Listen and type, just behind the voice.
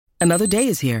Another day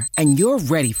is here, and you're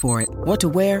ready for it. What to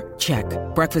wear? Check.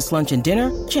 Breakfast, lunch, and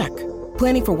dinner? Check.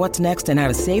 Planning for what's next and how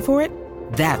to save for it?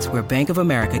 That's where Bank of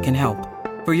America can help.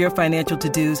 For your financial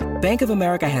to-dos, Bank of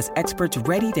America has experts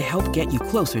ready to help get you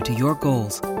closer to your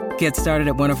goals. Get started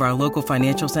at one of our local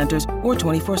financial centers or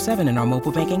 24/7 in our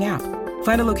mobile banking app.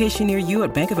 Find a location near you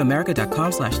at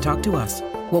bankofamerica.com/talktous.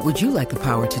 What would you like the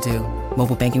power to do?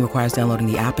 Mobile banking requires downloading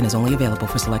the app and is only available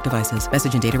for select devices.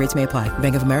 Message and data rates may apply.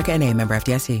 Bank of America N.A., member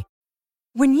FDIC.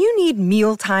 When you need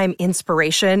mealtime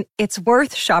inspiration, it's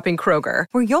worth shopping Kroger,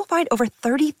 where you'll find over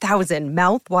 30,000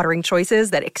 mouth-watering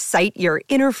choices that excite your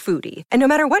inner foodie. And no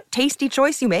matter what tasty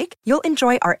choice you make, you'll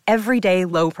enjoy our everyday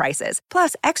low prices,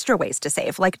 plus extra ways to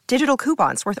save, like digital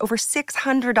coupons worth over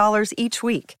 $600 each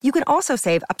week. You can also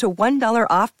save up to $1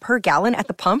 off per gallon at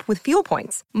the pump with fuel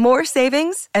points. More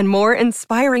savings and more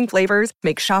inspiring flavors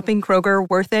make shopping Kroger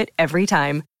worth it every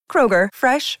time. Kroger,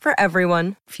 fresh for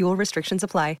everyone. Fuel restrictions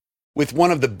apply. With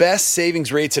one of the best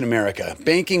savings rates in America,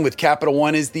 banking with Capital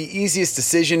One is the easiest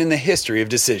decision in the history of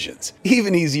decisions.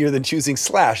 Even easier than choosing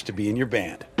Slash to be in your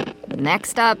band.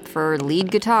 Next up for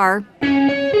lead guitar.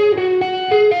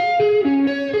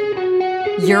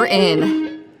 You're in.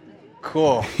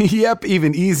 Cool. Yep,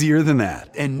 even easier than that.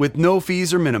 And with no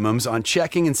fees or minimums on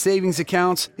checking and savings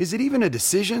accounts, is it even a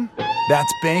decision?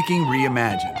 That's banking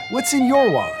reimagined. What's in your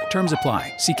wallet? Terms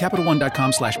apply. See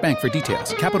CapitalOne.com/bank for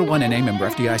details. Capital One N.A. member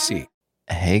FDIC.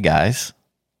 Hey guys,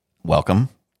 welcome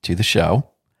to the show.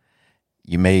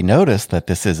 You may notice that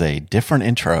this is a different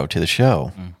intro to the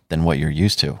show than what you're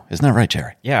used to. Isn't that right,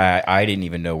 Jerry? Yeah, I didn't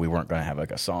even know we weren't going to have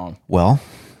like a song. Well,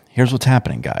 here's what's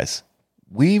happening, guys.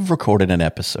 We've recorded an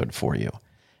episode for you.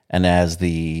 And as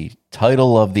the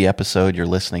title of the episode you're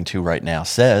listening to right now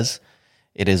says,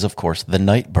 it is, of course, the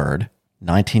Nightbird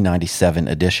 1997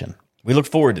 edition. We look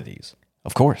forward to these.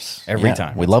 Of course. Every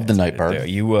time. We love the Nightbird.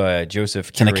 Joseph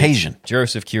It's an occasion.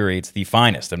 Joseph curates the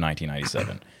finest of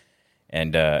 1997.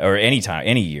 And or any time,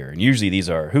 any year. And usually these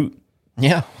are hoot.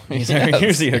 Yeah. These are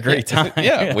usually a great time.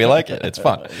 Yeah, we like it. It's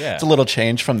fun. Yeah. It's a little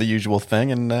change from the usual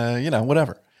thing and,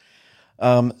 whatever.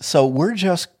 So we're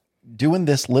just doing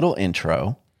this little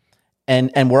intro,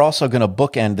 and we're also going to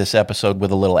bookend this episode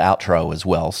with a little outro as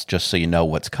well, just so you know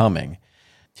what's coming.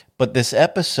 But this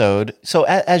episode, so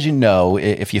as you know,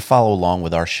 if you follow along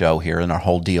with our show here and our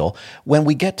whole deal, when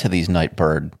we get to these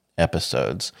Nightbird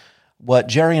episodes, what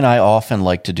Jerry and I often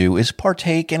like to do is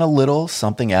partake in a little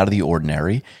something out of the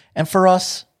ordinary. And for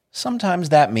us, sometimes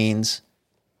that means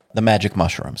the magic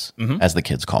mushrooms, as the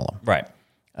kids call them. Right.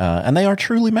 And they are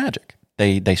truly magic.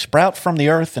 They sprout from the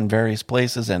earth in various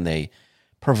places, and they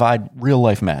provide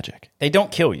real-life magic. They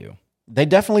don't kill you. They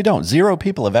definitely don't. 0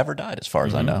 people have ever died, as far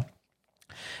as I know.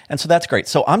 And so that's great.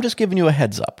 So I'm just giving you a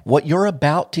heads up. What you're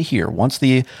about to hear once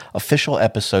the official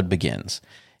episode begins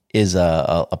is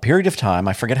a period of time.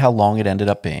 I forget how long it ended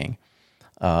up being.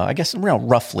 I guess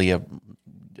roughly a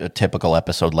typical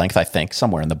episode length, I think,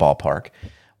 somewhere in the ballpark.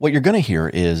 What you're going to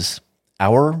hear is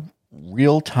our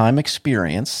real-time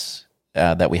experience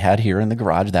that we had here in the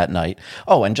garage that night.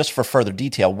 Oh, and just for further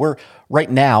detail, we're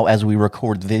right now, as we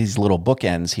record these little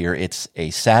bookends here, it's a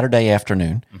Saturday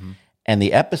afternoon, and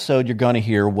the episode you're going to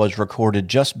hear was recorded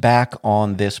just back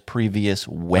on this previous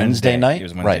Wednesday night. It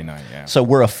was Wednesday night, yeah. So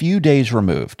we're a few days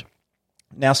removed.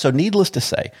 Now, so needless to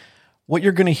say, what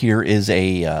you're going to hear is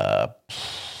a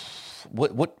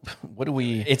what do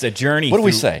we? It's a journey. What do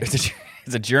we say?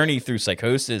 It's a journey through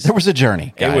psychosis. There was a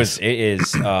journey, guys. It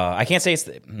is. I can't say it's.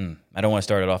 I don't want to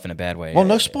start it off in a bad way. Well,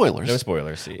 no spoilers. No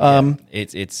spoilers.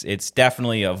 It's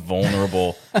definitely a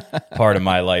vulnerable part of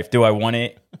my life. Do I want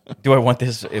it? Do I want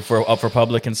this up for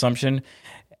public consumption?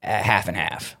 Half and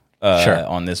half. Sure.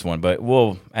 On this one, but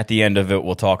at the end of it,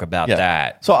 we'll talk about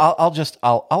that. So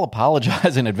I'll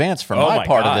apologize in advance for my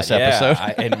part of this episode.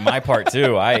 And my part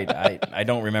too. I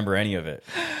don't remember any of it.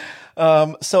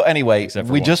 So anyway,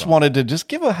 we just wanted to just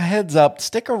give a heads up.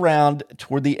 Stick around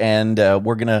toward the end.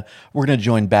 We're gonna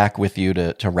join back with you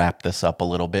to wrap this up a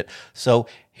little bit. So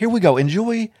here we go.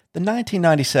 Enjoy the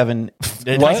 1997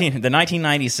 the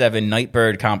 1997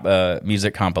 Nightbird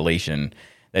music compilation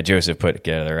that Joseph put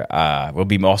together. Will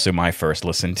be also my first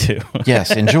listen to.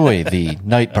 Yes, enjoy the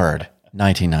Nightbird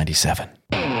 1997.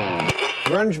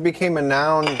 Grunge became a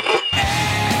noun.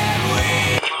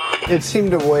 It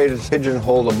seemed a way to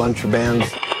pigeonhole a bunch of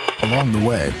bands. Along the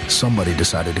way, somebody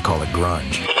decided to call it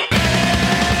grunge.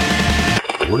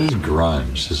 What is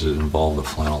grunge? Does it involve the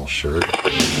flannel shirt?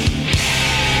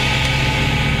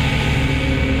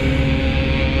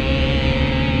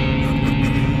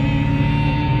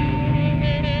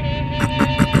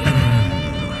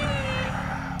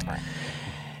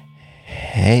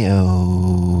 Heyo.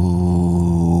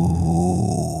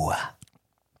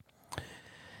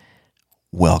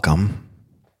 Welcome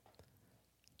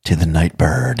to the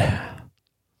Nightbird.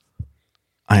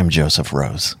 I am Joseph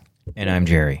Rose. And I'm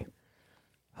Jerry.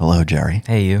 Hello, Jerry.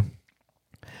 Hey, you.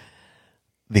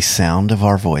 The sound of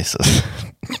our voices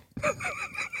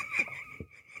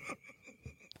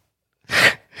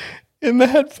in the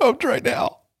headphones right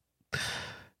now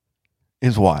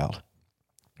is wild.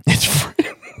 It's free.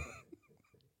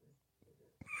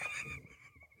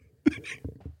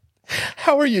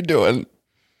 How are you doing?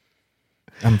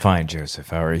 I'm fine, Joseph.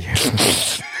 How are you?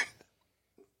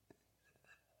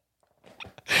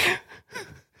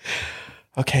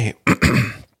 Okay.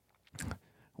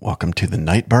 Welcome to the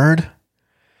Nightbird.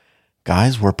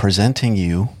 Guys, we're presenting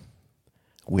you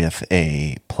with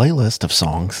a playlist of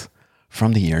songs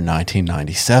from the year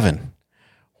 1997.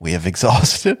 We have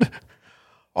exhausted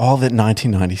all that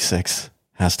 1996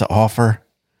 has to offer,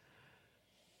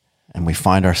 and we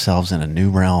find ourselves in a new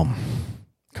realm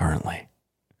currently.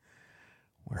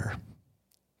 We're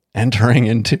entering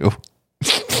into...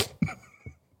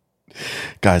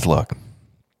 Guys, look.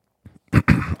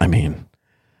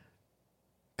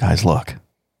 Guys, look.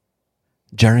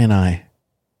 Jerry and I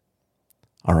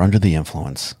are under the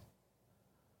influence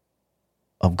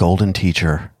of Golden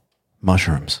Teacher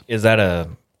mushrooms. Is that a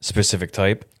specific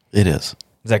type? It is.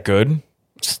 Is that good?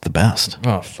 It's the best.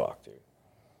 Oh, fuck,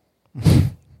 dude.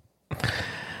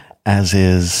 As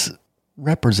is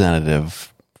representative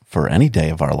for any day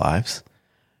of our lives,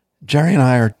 Jerry and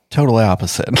I are totally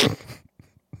opposite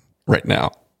right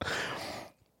now.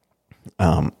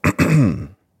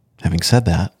 Having said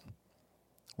that,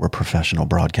 we're professional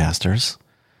broadcasters,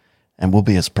 and we'll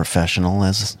be as professional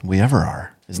as we ever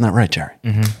are. Isn't that right, Jerry?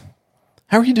 Mm-hmm.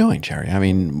 How are you doing, Jerry? I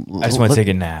just want to take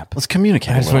a nap. Let's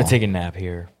communicate. I just want to take a nap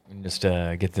here and just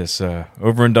get this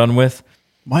over and done with.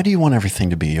 Why do you want everything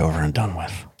to be over and done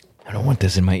with? I don't want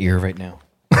this in my ear right now.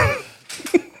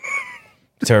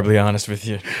 Terribly honest with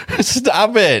you.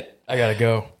 Stop it. I gotta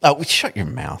go. Oh, shut your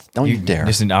mouth. Don't you dare.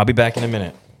 Listen, I'll be back in a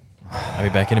minute.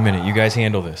 You guys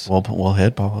handle this. We'll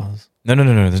hit pause. No.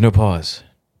 There's no pause.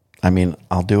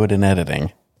 I'll do it in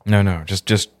editing. No.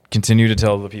 Just continue to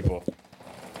tell the people.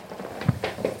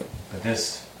 But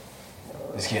this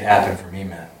can't happen for me,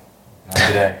 man. Not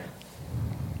today.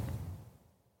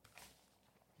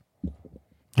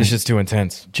 This shit's too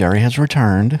intense. Jerry has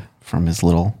returned from his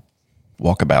little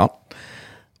walkabout.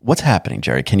 What's happening,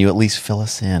 Jerry? Can you at least fill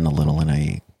us in a little in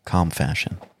a calm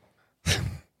fashion?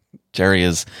 Jerry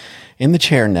is in the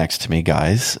chair next to me,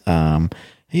 guys.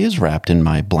 He is wrapped in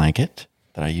my blanket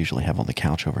that I usually have on the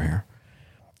couch over here.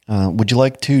 Would you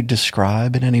like to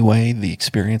describe in any way the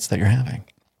experience that you're having?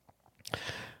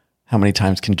 How many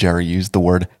times can Jerry use the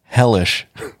word hellish?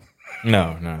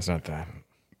 No, it's not that.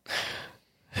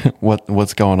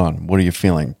 What's going on? What are you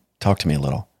feeling? Talk to me a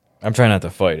little. I'm trying not to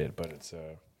fight it, but it's...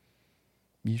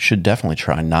 You should definitely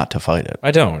try not to fight it.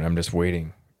 I don't. I'm just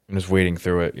waiting. I'm just wading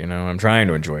through it, you know. I'm trying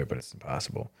to enjoy it, but it's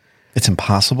impossible. It's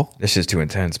impossible? This is too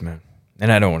intense, man.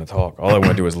 And I don't want to talk. All I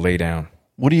want to do is lay down.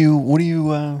 What do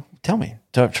you tell me?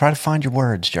 Try to find your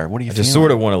words, Jared. What are you feeling? I just sort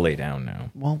of want to lay down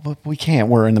now. Well, but we can't.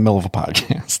 We're in the middle of a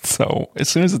podcast. So as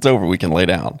soon as it's over, we can lay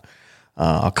down.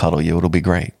 I'll cuddle you. It'll be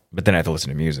great. But then I have to listen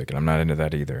to music, and I'm not into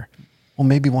that either. Well,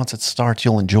 maybe once it starts,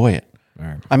 you'll enjoy it. All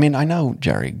right. I know,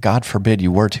 Jerry, God forbid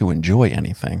you were to enjoy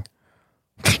anything.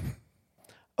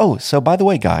 Oh, so by the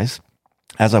way, guys,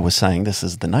 as I was saying, this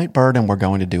is the Nightbird, and we're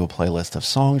going to do a playlist of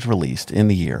songs released in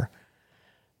the year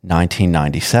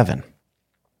 1997.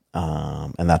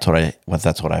 And that's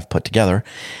what I've put together.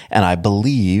 And I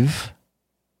believe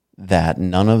that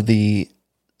none of the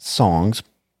songs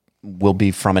will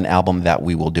be from an album that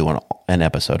we will do an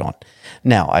episode on.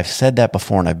 Now, I've said that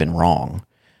before and I've been wrong.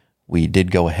 We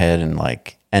did go ahead and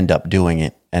end up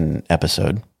doing an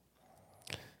episode,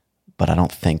 but I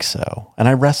don't think so. And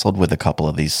I wrestled with a couple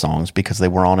of these songs because they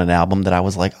were on an album that I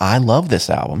was like, I love this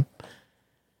album.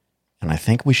 And I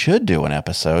think we should do an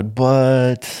episode,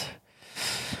 but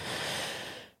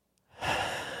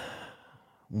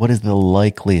what is the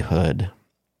likelihood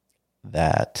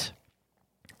that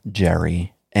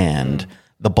Jerry and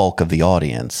the bulk of the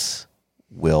audience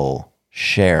will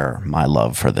share my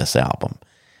love for this album?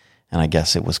 And I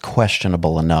guess it was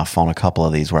questionable enough on a couple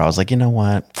of these where I was like, you know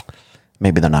what?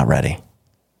 Maybe they're not ready.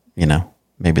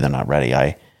 Maybe they're not ready.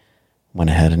 I went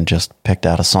ahead and just picked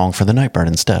out a song for the Nightbird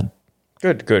instead.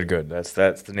 Good. That's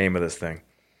the name of this thing.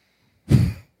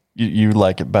 You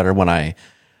like it better when I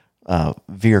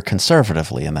veer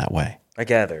conservatively in that way. I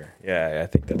gather. Yeah, I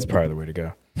think that's probably the way to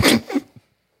go.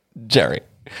 Jerry,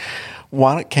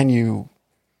 will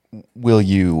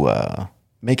you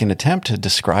make an attempt to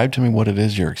describe to me what it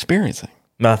is you're experiencing?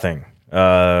 Nothing.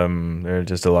 There are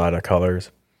just a lot of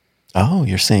colors. Oh,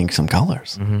 you're seeing some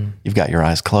colors. You've got your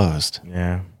eyes closed.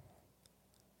 Yeah.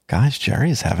 Guys, Jerry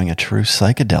is having a true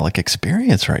psychedelic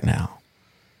experience right now.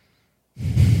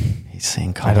 He's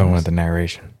seeing colors. I don't want the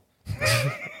narration.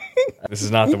 This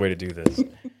is not the way to do this.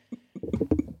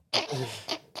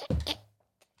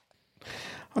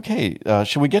 Okay,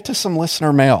 should we get to some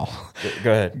listener mail?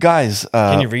 Go ahead. Guys.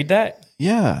 Can you read that?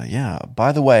 Yeah.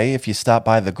 By the way, if you stop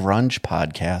by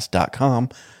thegrungepodcast.com,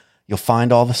 you'll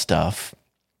find all the stuff.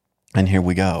 And here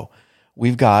we go.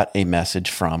 We've got a message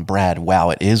from Brad.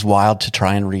 Wow, it is wild to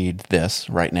try and read this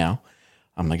right now.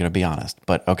 I'm not going to be honest.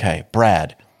 But okay,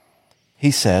 Brad.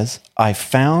 He says, I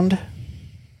found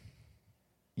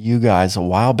you guys a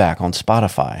while back on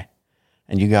Spotify,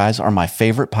 and you guys are my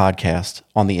favorite podcast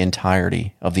on the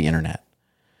entirety of the internet.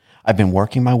 I've been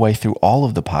working my way through all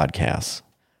of the podcasts.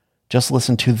 Just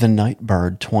listen to The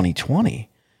Nightbird 2020.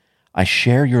 I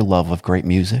share your love of great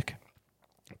music.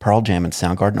 Pearl Jam and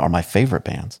Soundgarden are my favorite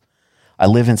bands. I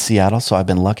live in Seattle, so I've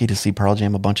been lucky to see Pearl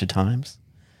Jam a bunch of times.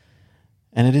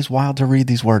 And it is wild to read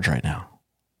these words right now.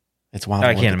 It's wild.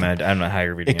 I can't imagine. I don't know how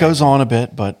you're reading it. It goes on a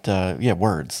bit, but yeah,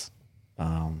 words.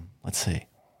 Let's see.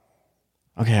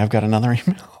 Okay, I've got another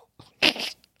email.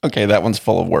 Okay, that one's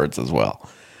full of words as well,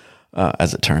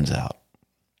 as it turns out.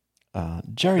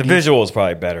 Jerry, the visual is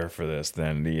probably better for this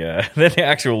than the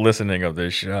actual listening of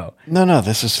this show. No,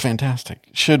 this is fantastic.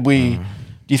 Should we?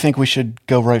 Do you think we should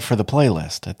go right for the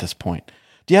playlist at this point?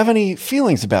 Do you have any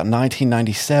feelings about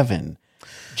 1997,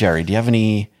 Jerry? Do you have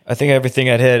any? I think everything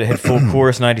I had full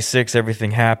course. 96,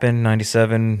 everything happened.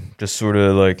 97, just sort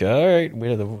of like, all right, we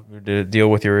had to deal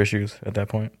with your issues at that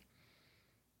point.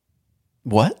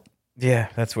 What? Yeah,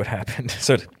 that's what happened.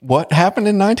 So, what happened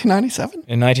in 1997?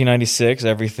 In 1996,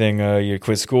 everything, you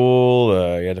quit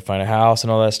school, you had to find a house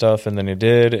and all that stuff, and then you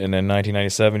did. And then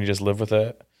 1997, you just lived with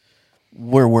that.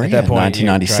 Where were you at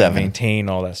 1997? Maintain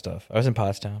all that stuff. I was in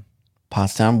Pottstown.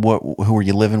 Pottstown? Who were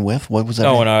you living with? What was that?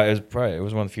 Oh, it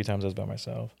was one of the few times I was by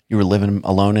myself. You were living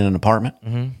alone in an apartment?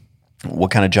 Mm-hmm.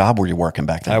 What kind of job were you working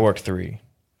back then? I worked 3.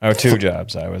 I had 2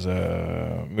 jobs. I was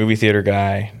a movie theater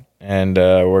guy and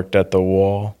worked at the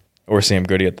Wall. Or Sam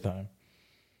Goody at the time.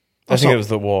 I think it was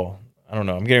the Wall. I don't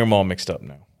know. I'm getting them all mixed up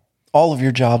now. All of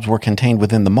your jobs were contained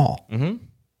within the mall? Mm-hmm.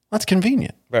 That's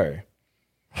convenient. Very.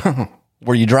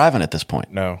 Were you driving at this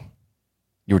point? No.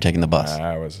 You were taking the bus?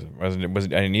 I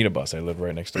didn't need a bus. I lived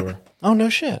right next door. Oh, no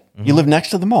shit. Mm-hmm. You lived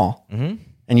next to the mall? Mm-hmm.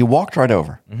 And you walked right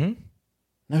over? Mm-hmm.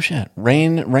 No shit.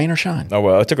 Rain or shine? Oh,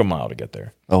 well, it took a mile to get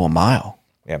there. Oh, a mile?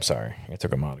 Yeah, I'm sorry. It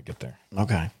took a mile to get there.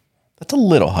 Okay. That's a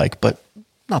little hike, but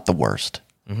not the worst.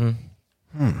 Mm-hmm.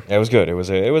 Yeah, it was good.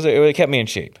 It kept me in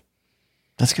shape.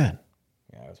 That's good.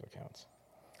 Yeah, that's what counts.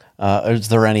 Is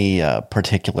there any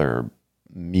particular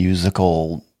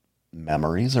musical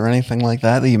memories or anything like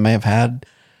that you may have had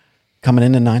coming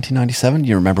into 1997? Do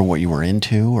you remember what you were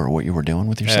into or what you were doing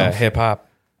with yourself? Hip hop.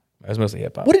 I was mostly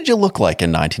hip hop. What did you look like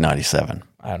in 1997?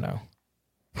 I don't know.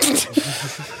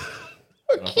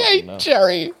 Okay,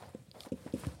 Jerry.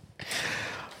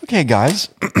 Okay, guys.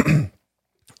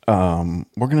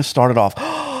 We're going to start it off.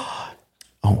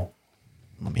 Oh,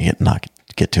 let me not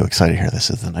get too excited here. This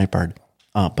is the Nightbird.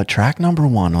 But track number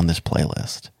 1 on this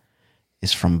playlist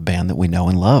is from a band that we know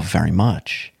and love very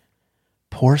much.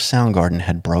 Poor Soundgarden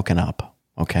had broken up.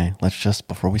 Okay, let's just,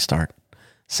 before we start,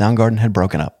 Soundgarden had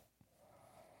broken up.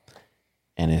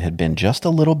 And it had been just a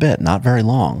little bit, not very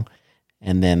long.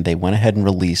 And then they went ahead and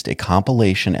released a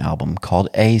compilation album called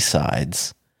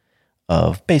A-Sides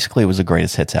of, basically it was a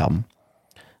greatest hits album.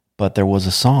 But there was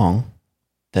a song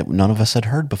that none of us had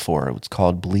heard before. It was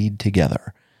called Bleed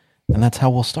Together. And that's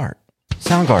how we'll start.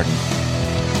 Soundgarden.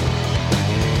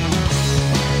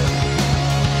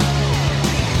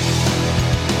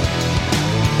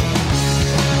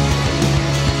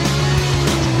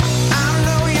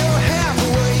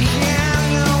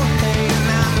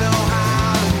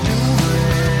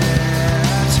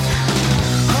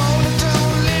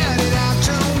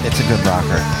 It's a good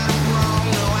rocker.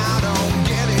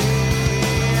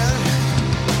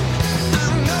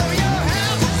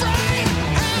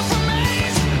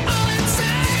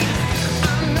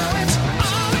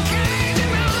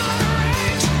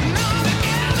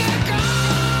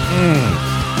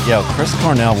 Yo, Chris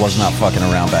Cornell was not fucking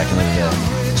around back in the day.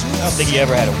 I don't think he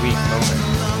ever had a weak moment.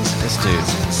 This dude.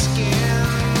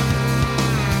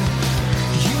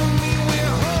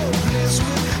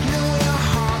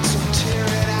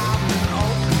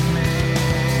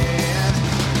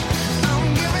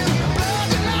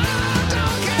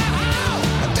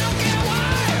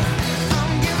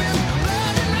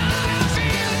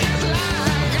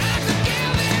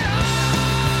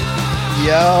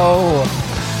 Yo.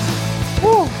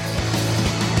 Woo.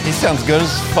 He's sounds good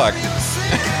as fuck.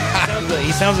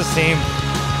 He sounds the same.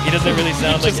 He doesn't really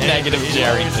sound like Just negative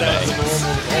Jerry today.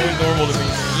 Always normal to me.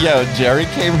 Yo, Jerry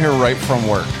came here right from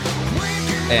work.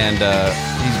 And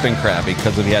he's been crabby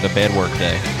because he had a bad work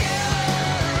day.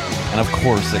 And of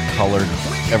course, it colored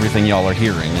everything y'all are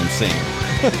hearing and seeing.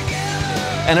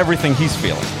 And everything he's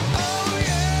feeling.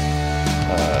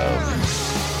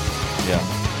 Yeah.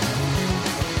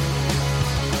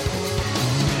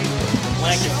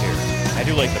 Blankets here. I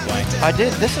do like the blanket. I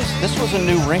did. This was a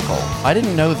new wrinkle. I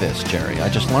didn't know this, Jerry. I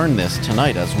just learned this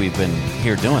tonight as we've been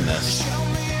here doing this.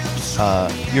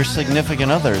 Your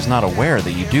significant other is not aware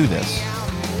that you do this.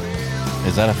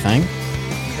 Is that a thing?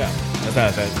 No, that's not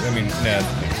a thing. I mean, no.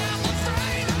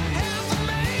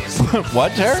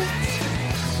 What, Jerry?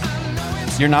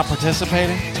 You're not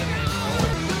participating?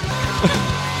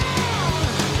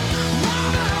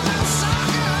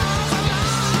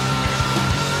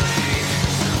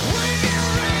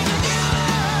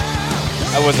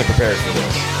 I wasn't prepared for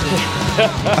this.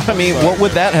 I mean, what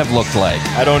would that have looked like?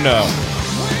 I don't know.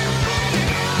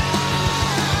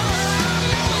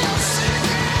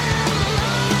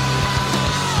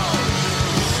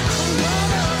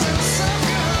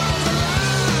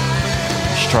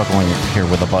 Struggling here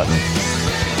with a button.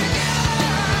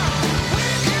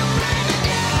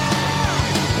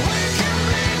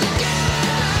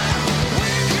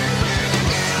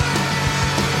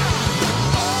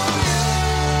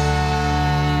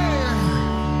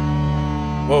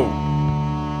 Whoa.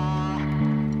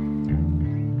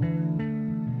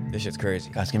 This shit's crazy.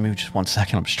 Guys, give me just 1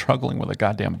 second. I'm struggling with a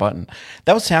goddamn button.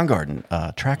 That was Soundgarden.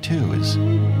 Track 2 is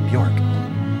Bjork.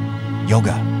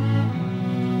 Yoga.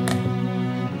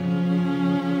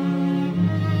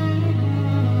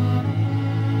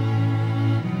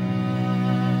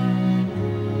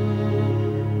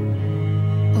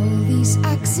 These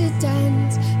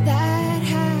accidents that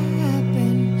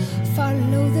happen,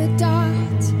 follow the dot.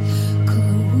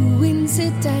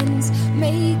 Coincidence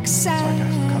makes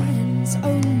sense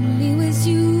only with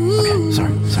you. Okay,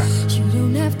 sorry. You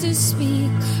don't have to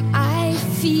speak, I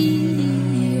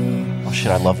feel. Oh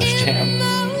shit, I love this jam.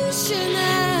 Emotional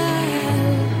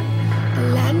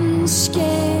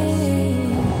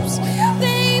landscapes,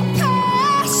 they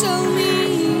pass on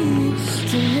me.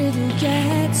 The riddle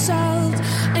gets solved,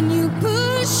 and you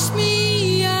push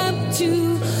me up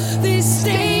to this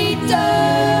state of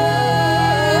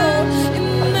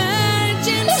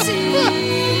emergency.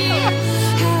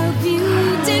 How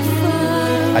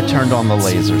beautiful. I turned on the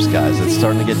lasers, guys. It's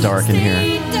starting to get dark in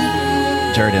here.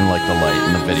 Jared didn't like the light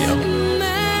in the video.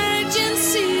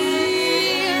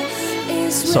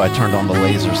 So I turned on the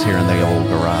lasers here in the old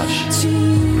garage.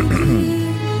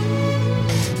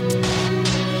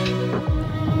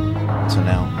 So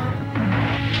now...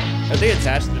 Are they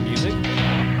attached to the music?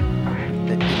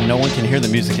 No one can hear the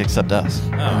music except us.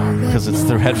 Oh. Because it's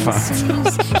through headphones.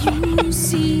 You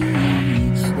see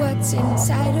what's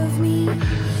inside of me.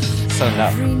 So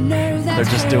no, they're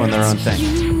just doing their own thing.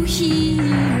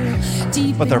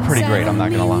 But they're pretty great, I'm not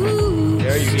going to lie.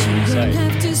 Very unique and exciting.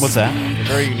 What's that? They're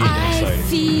very unique and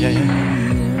exciting. Yeah.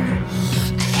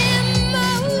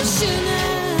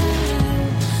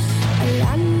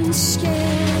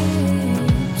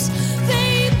 Landscapes,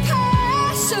 they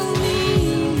pass on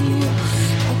me.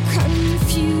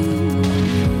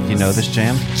 Confused. You know this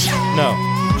jam? No.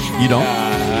 You don't?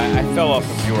 I fell off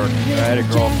of Bjork. I had a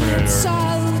girlfriend.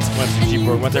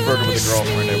 Once I broke up with a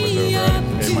girlfriend, it was over. I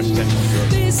didn't pay much attention to Bjork.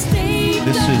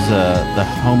 This is the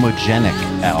Homogenic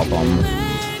album.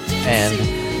 And,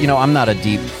 you know, I'm not a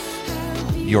deep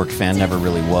Bjork fan, never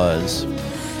really was.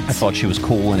 I thought she was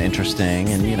cool and interesting,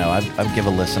 and, you know, I'd give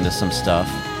a listen to some stuff.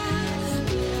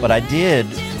 But I do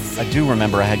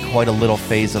remember I had quite a little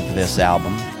phase of this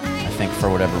album. I think for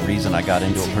whatever reason I got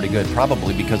into it pretty good,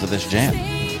 probably because of this jam.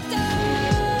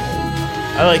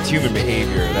 I liked Human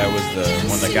Behavior. That was the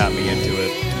one that got me into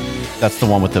it. That's the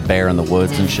one with the bear in the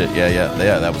woods and shit. Yeah,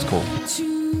 that was cool.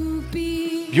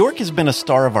 Bjork has been a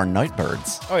star of our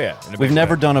Nightbirds. Oh, yeah. We've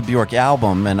never done a Bjork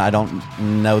album, and I don't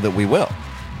know that we will.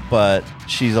 But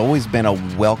she's always been a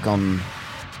welcome...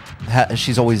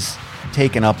 She's always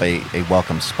taken up a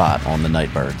welcome spot on the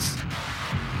Nightbirds.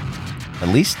 At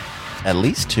least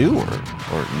 2 or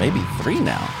maybe 3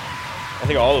 now. I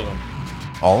think all of them.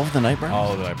 All of the Nightbirds?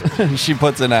 All of the Nightbirds. She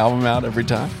puts an album out every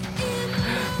time?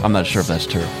 I'm not sure if that's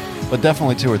true. But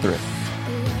definitely 2 or 3.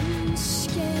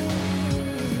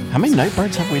 How many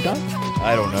Nightbirds have we done?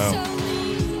 I don't know.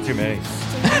 Too many.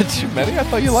 Too many? I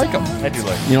thought you like them. I do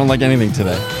like them. You don't like anything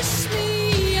today.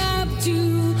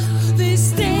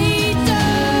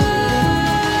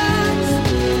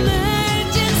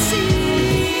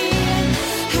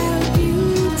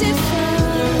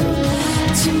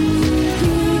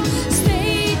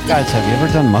 Guys, have you ever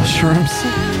done mushrooms?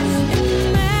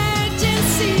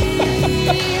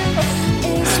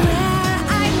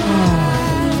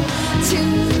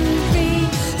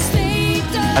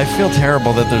 I feel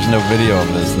terrible that there's no video of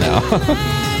this now.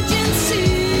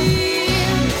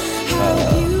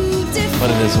 But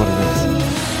it is what it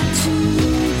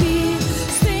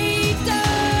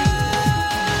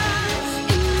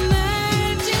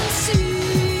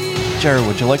is. Jared,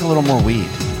 would you like a little more weed?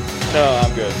 No,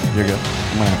 I'm good. You're good?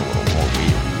 I'm going to have a little more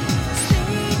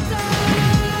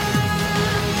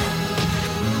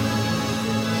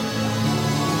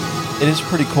weed. It is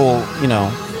pretty cool, you know.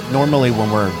 Normally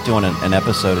when we're doing an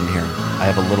episode in here, I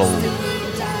have a little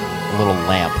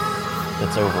lamp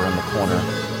that's over in the corner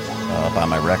by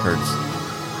my records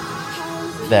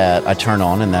that I turn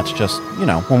on, and that's just, you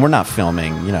know, when we're not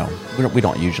filming, you know, we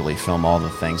don't usually film all the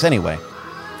things. Anyway,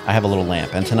 I have a little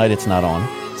lamp, and tonight it's not on,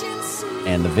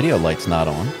 and the video light's not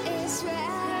on,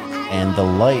 and the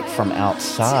light from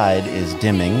outside is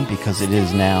dimming because it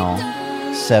is now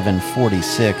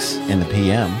 7:46 in the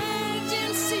PM.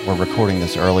 We're recording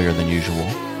this earlier than usual.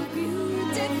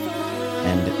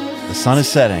 And the sun is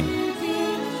setting,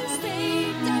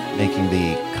 making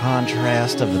the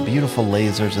contrast of the beautiful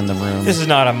lasers in the room This is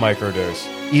not a microdose.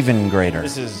 even greater.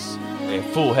 This is a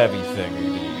full heavy thing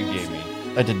you gave me.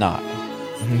 I did not.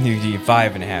 You gave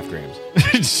 5.5 grams.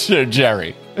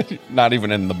 Jerry, not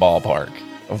even in the ballpark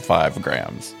of 5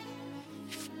 grams.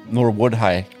 Nor would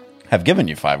I have given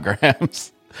you 5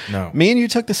 grams. No. Me and you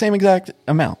took the same exact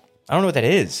amount. I don't know what that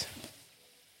is.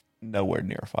 Nowhere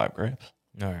near 5 grams.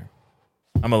 No.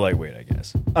 I'm a lightweight, I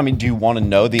guess. I mean, do you want to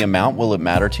know the amount? Will it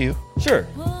matter to you? Sure.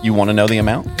 You want to know the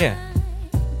amount? Yeah.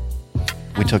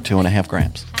 We took 2.5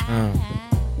 grams. Oh.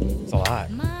 It's a lot.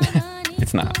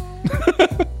 It's not.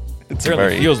 It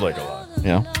certainly feels like a lot.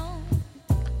 Yeah.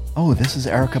 Oh, this is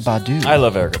Erykah Badu. I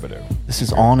love Erykah Badu. This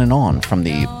is On and On from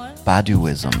the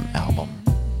Baduism album.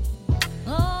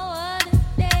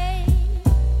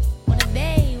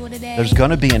 There's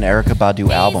going to be an Erykah Badu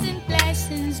album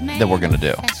that we're going to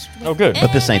do. Oh, good.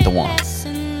 But this ain't the one.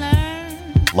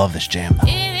 Love this jam, though.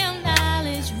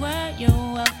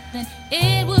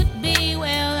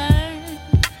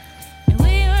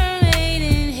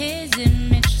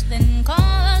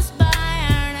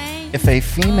 If a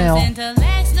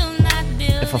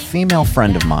female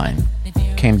friend of mine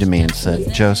came to me and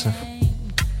said, Joseph,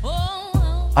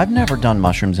 I've never done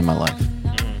mushrooms in my life,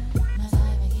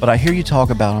 but I hear you talk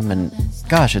about them, and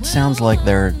gosh, it sounds like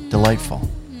they're delightful.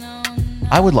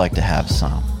 I would like to have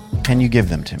some. Can you give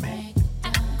them to me?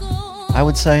 I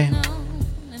would say,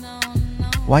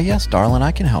 why, yes, darling,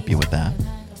 I can help you with that.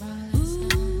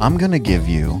 I'm going to give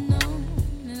you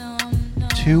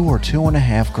 2 or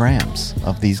 2.5 grams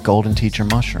of these Golden Teacher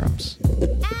mushrooms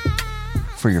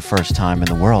for your first time in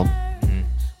the world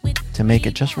to make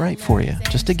it just right for you.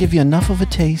 Just to give you enough of a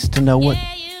taste to know what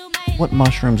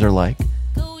mushrooms are like,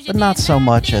 but not so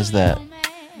much as that,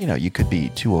 you know, you could be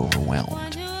too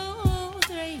overwhelmed.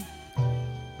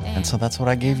 And so that's what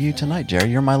I gave you tonight, Jerry.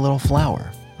 You're my little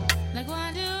flower.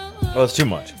 Well, it's too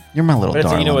much. You're my little But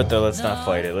darling. you know what, though? Let's not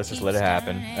fight it. Let's just let it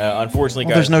happen. Unfortunately,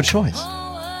 Well, guys, there's no choice.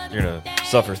 you're going to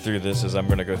suffer through this as I'm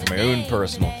going to go through my own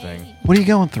personal thing. What are you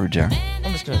going through, Jerry?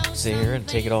 I'm just going to sit here and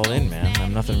take it all in, man.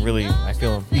 I'm nothing really, I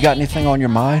feel... You got anything on your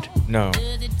mind? No.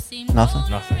 Nothing?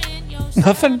 Nothing.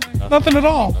 Nothing? Nothing at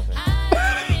all.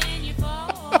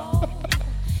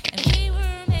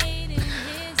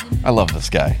 I love this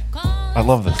guy. I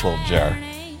love this little jar.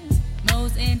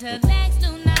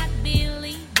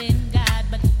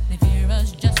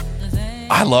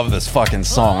 I love this fucking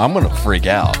song. I'm gonna freak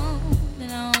out.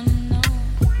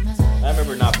 I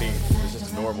remember not being, it was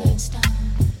just normal.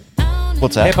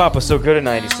 What's that? Hip hop was so good in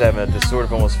 '97 that this sort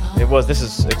of almost,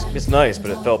 it's nice,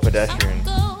 but it felt pedestrian.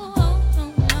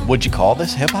 Would you call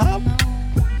this hip hop?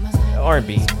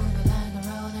 R&B.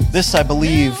 This, I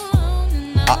believe,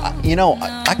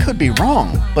 I could be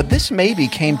wrong, but this maybe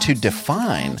came to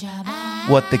define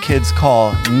what the kids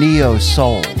call neo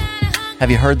soul.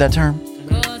 Have you heard that term?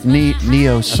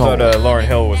 Neo soul. I thought Lauryn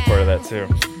Hill was part of that too.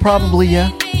 Probably, yeah.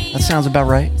 That sounds about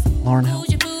right. Lauryn Hill.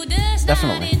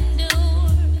 Definitely.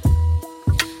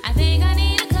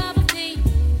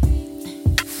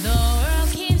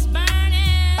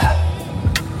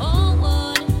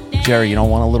 Jerry, you don't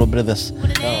want a little bit of this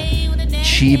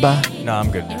Chiba? No,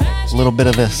 I'm good. A little bit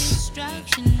of this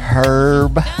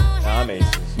Herb? No, I'm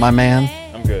aces. My man?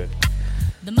 I'm good.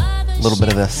 A little bit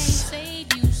of this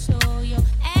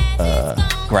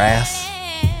grass?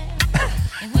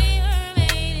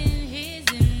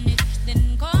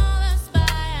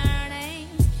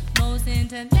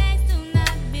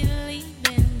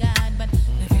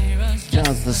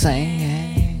 sounds the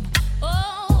same.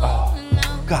 Oh,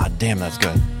 God damn, that's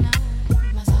good.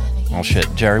 Oh shit,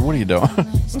 Jerry, what are you doing?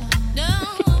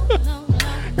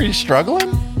 Are you struggling?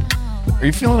 Are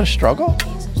you feeling a struggle?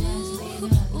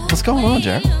 What's going on,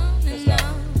 Jerry?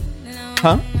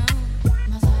 Huh?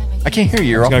 I can't hear you.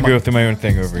 You're I'm off gonna go through my own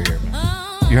thing over here.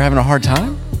 You're having a hard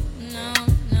time?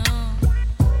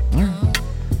 All right.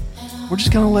 We're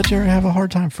just gonna let Jerry have a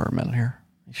hard time for a minute here.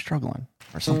 He's struggling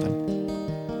or something.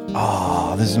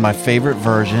 Oh, this is my favorite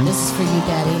version. This is for you,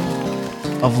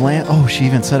 Daddy. Of Land. Oh, she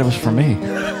even said it was for me.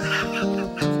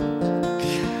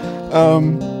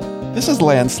 This is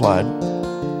Landslide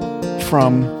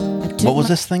from what was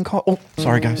this thing called? Oh,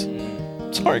 sorry guys.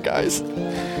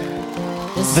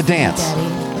 The Dance.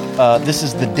 This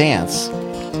is The Dance.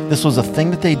 This was a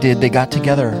thing that they did. They got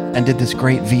together and did this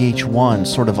great VH1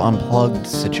 sort of unplugged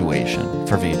situation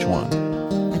for VH1.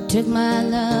 I took my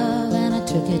love and I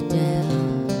took it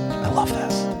down. I love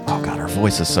this. Oh God, her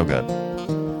voice is so good.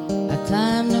 I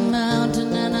climbed a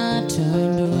mountain and I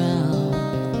turned around,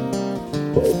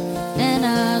 and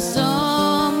I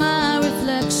saw my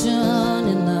reflection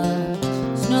in the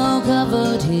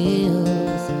snow-covered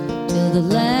hills till the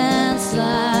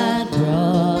landslide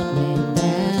brought me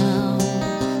down.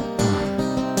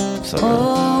 So good.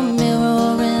 Oh,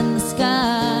 mirror in the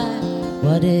sky,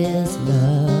 what is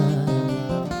love?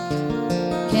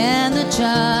 Can the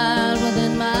child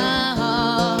within my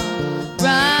heart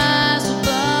rise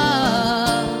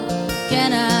above?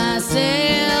 Can I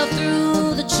sail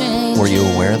through the change? Were you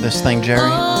aware of this thing, Jerry?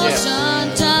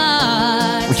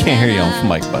 We can't hear you on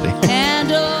mic, buddy.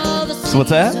 So what's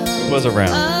that? It was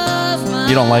around.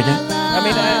 You don't like it? I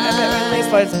mean,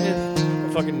 Landslide's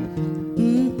fucking.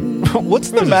 What's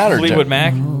the matter, Fleetwood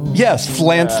Jerry? Mac? Yes,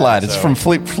 Landslide. It's from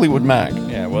Fleetwood Mac.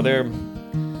 Yeah, well, they're.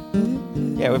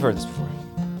 Yeah, we've heard this before.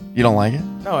 You don't like it?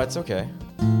 No, it's okay.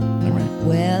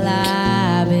 Well,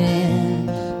 I've been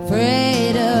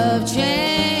afraid of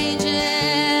changing,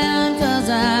 'cause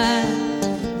I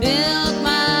built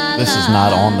my This is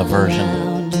not on the version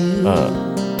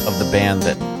of the band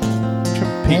that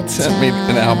Pete sent me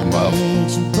an album of.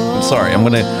 I'm sorry. I'm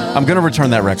gonna return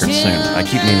that record soon. I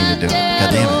keep meaning to do it.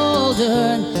 God damn it.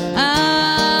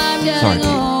 Sorry,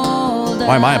 Pete.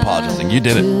 Why am I apologizing? You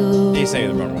did it. He's saying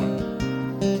the wrong one.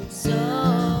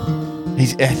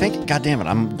 I think, God damn it,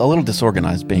 I'm a little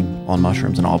disorganized being on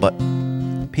mushrooms and all, but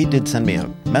Pete did send me a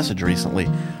message recently.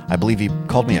 I believe he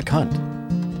called me a cunt.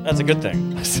 That's a good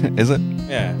thing. Is it?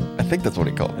 Yeah. I think that's what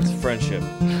he called me. It's friendship.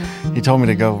 He told me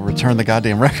to go return the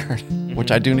goddamn record,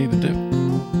 which I do need to do.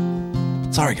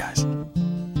 Sorry, guys.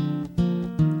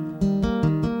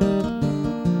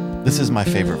 This is my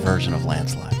favorite version of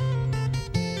Landslide.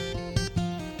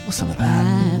 Listen to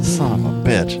that. Son of a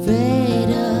bitch.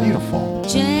 Beautiful.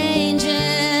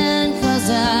 Changing, 'cause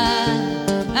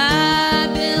I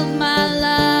built my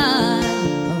life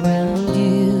around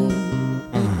you.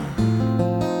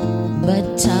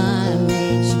 But time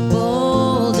makes you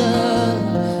bolder.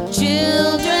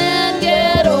 Children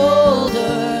get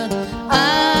older.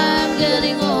 I'm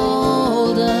getting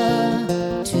older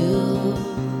too.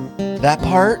 That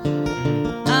part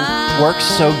works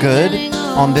so good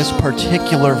on this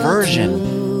particular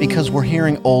version because we're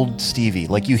hearing old Stevie.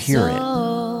 Like, you hear it.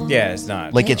 Yeah, it's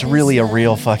not. Like, it's really a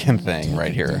real fucking thing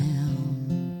right here.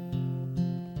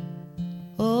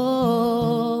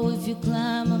 Oh, if you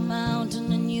climb a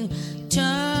mountain and you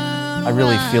turn I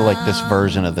really feel like this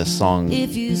version of this song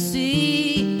if you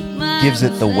see gives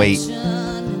it the weight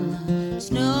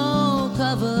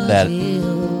that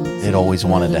it always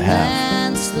wanted to have.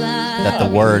 That the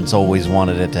words always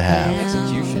wanted it to have.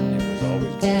 Execution, it was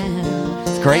always.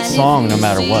 It's a great song no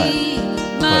matter what.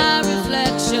 But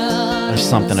there's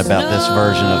something about this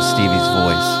version of Stevie's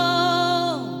voice.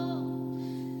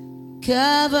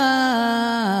 Cover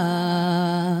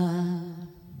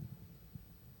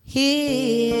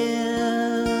here.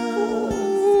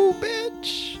 Ooh,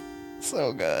 bitch.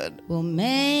 So good. Well,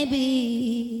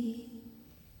 maybe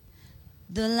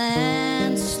the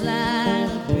landslide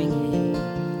will bring it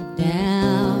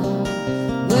down.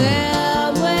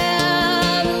 Well, the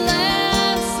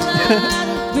landslide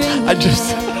will bring I just,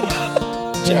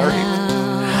 Jerry,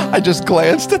 I just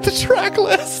glanced at the track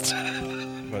list.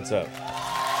 What's up?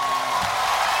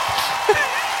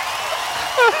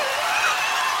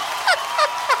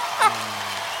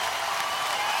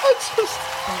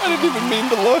 I didn't even mean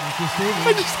to look.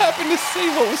 I just happened to see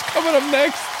what was coming up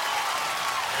next.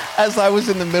 As I was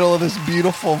in the middle of this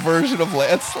beautiful version of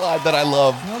Landslide that I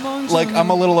love. Like, I'm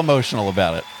a little emotional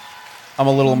about it. I'm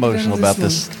a little emotional about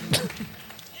this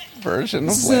version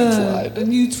of Landslide. A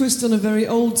new twist on a very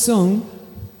old song.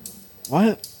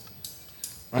 What?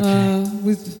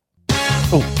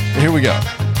 Oh, here we go.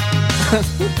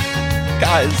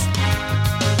 Guys,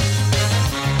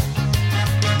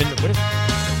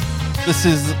 this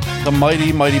is the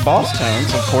Mighty Mighty Boss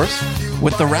Tones, of course,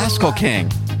 with the Rascal King.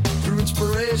 I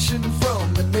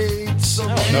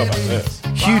don't know about this.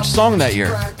 Huge song that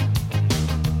year.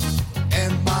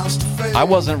 I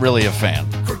wasn't really a fan,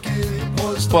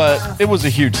 but it was a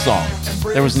huge song.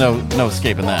 There was no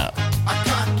escaping that.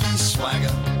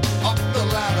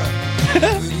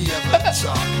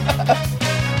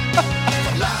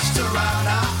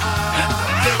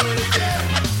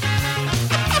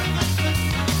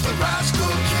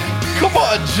 Come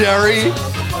on, Jerry.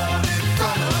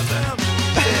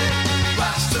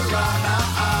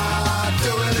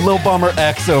 Lil Bummer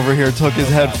X over here took his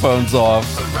headphones off.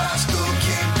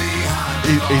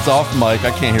 He's off mic.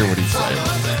 I can't hear what he's saying.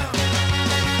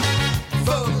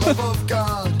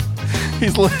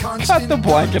 He's got the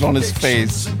blanket on his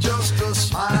face.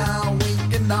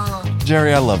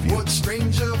 Jerry, I love you.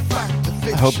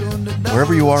 I hope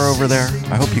wherever you are over there,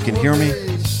 I hope you can hear me.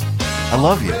 I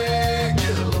love you.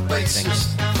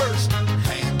 Thanks.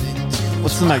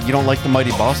 What's the matter? You don't like the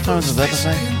Mighty Boss Tones? Is that the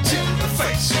thing?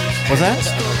 What's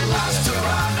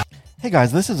that? Hey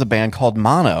guys, this is a band called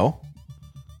Mono.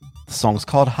 The song's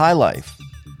called High Life.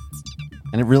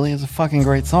 And it really is a fucking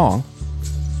great song.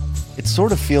 It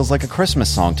sort of feels like a Christmas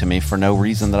song to me for no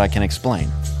reason that I can explain.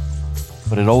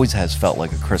 But it always has felt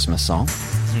like a Christmas song.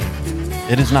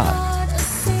 It is not.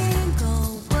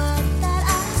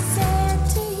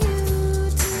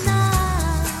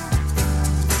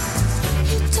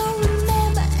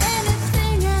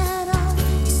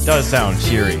 It does sound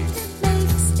cheery.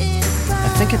 I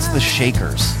think it's the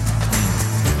Shakers.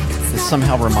 This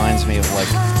somehow reminds me of like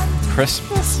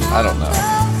Christmas. I don't know.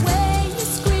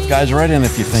 Guys, write in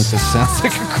if you think this sounds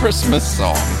like a Christmas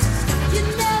song.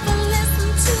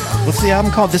 What's the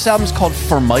album called? This album's called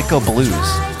Formica Blues,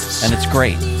 and it's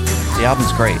great. The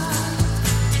album's great.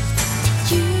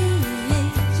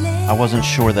 I wasn't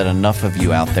sure that enough of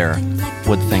you out there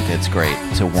would think it's great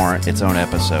to warrant its own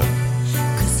episode.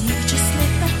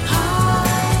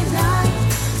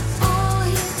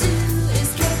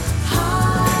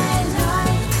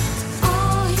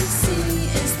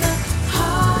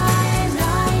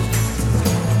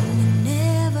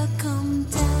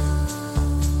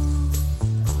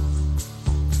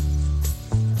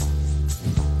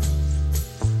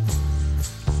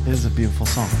 It is a beautiful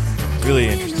song. Really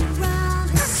interesting.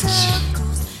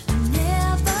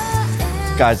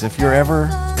 Guys, if you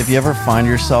ever find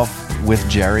yourself with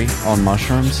Jerry on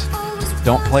mushrooms,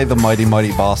 don't play the Mighty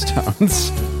Mighty Boss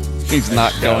Tones. He's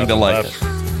not going to like it.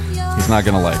 He's not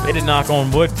going to like it. They did Knock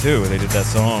on Wood too. They did that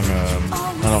song.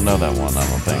 I don't know that one, I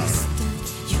don't think.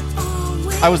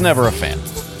 I was never a fan.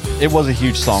 It was a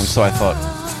huge song, so I thought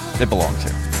it belonged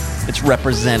here. It's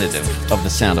representative of the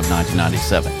sound of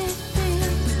 1997.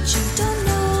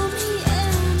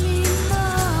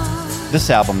 This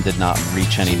album did not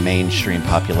reach any mainstream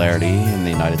popularity in the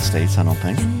United States, I don't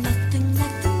think.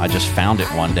 I just found it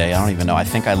one day. I don't even know. I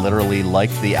think I literally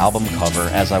liked the album cover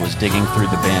as I was digging through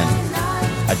the bin.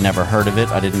 I'd never heard of it.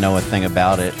 I didn't know a thing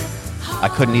about it. I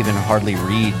couldn't even hardly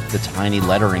read the tiny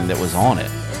lettering that was on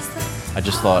it. I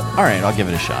just thought, all right, I'll give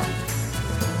it a shot.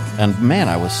 And man,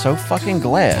 I was so fucking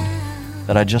glad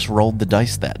that I just rolled the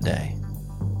dice that day.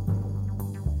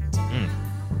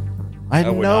 I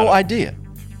had no idea.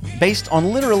 Based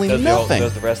on literally nothing.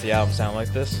 Does the rest of the album sound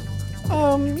like this?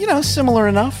 Similar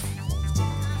enough.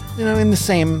 In the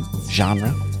same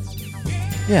genre.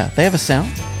 Yeah, they have a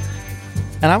sound.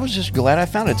 And I was just glad I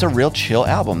found it. It's a real chill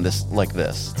album, this.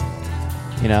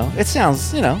 It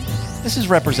sounds, this is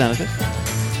representative.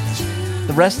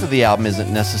 The rest of the album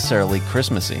isn't necessarily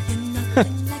Christmassy.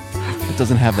 It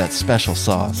doesn't have that special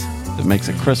sauce that makes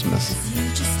it Christmas.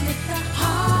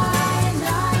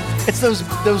 It's those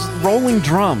rolling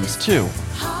drums, too.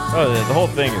 Oh, the whole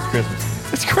thing is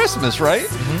Christmas. It's Christmas, right?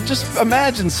 Mm-hmm. Just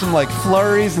imagine some,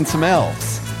 flurries and some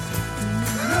elves.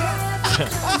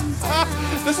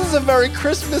 This is a very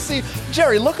Christmassy...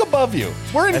 Jerry, look above you.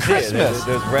 We're in Christmas.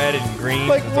 There's red and green.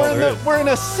 We're in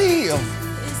a sea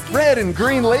of red and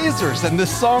green lasers, and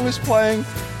this song is playing,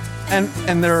 and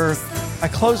I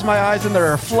close my eyes, and there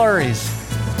are flurries.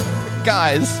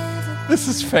 Guys, this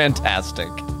is fantastic.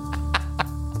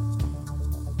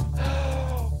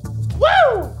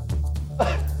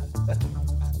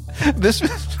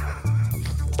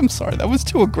 I'm sorry, that was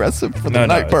too aggressive for the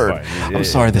Nightbird. I'm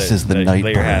sorry, this is the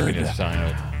Nightbird.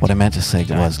 What I meant to say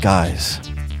was, guys,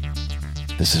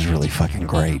 this is really fucking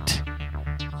great.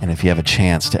 And if you have a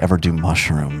chance to ever do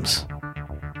mushrooms,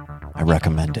 I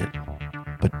recommend it.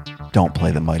 But Don't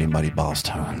play the Mighty Mighty Boss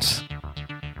Tones.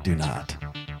 Do not.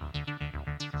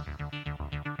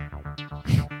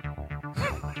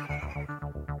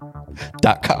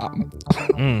 .com.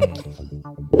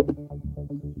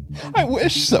 I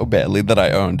wish so badly that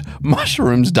I owned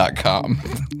mushrooms.com.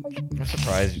 I'm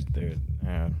surprised, dude.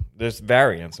 Yeah. There's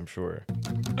variants, I'm sure.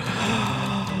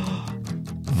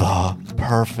 The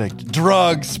perfect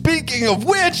drug. Speaking of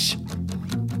which,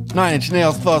 9 Inch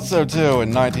Nails thought so too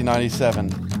in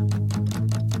 1997.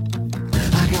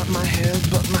 I got my head,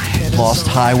 but my head Lost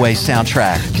Highway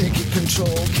soundtrack. Can't keep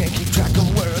control, can't keep track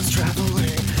of where it's traveling.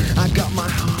 I got my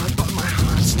heart, but my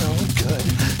heart's no good.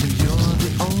 And you're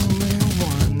the only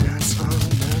one that's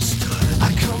understood.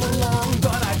 I come along,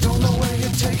 but I don't know where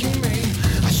you're taking me.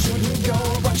 I shouldn't go,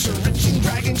 but you're reaching,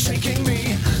 dragging, shaking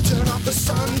me. Turn off the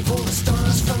sun, pull the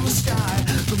stars from the sky.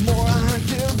 The more I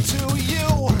give to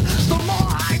you, the more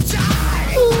I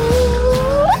die.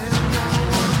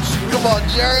 Come on,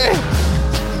 Jerry.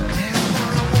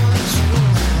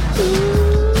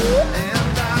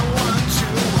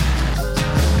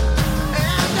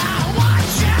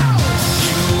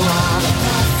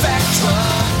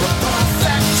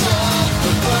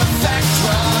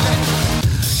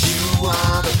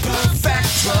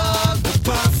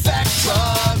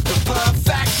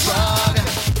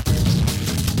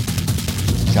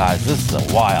 Guys, this is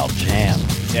a wild jam.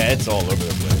 Yeah, it's all over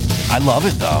the place. I love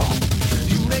it though.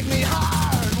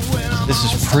 This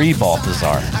is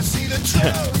pre-Balthazar.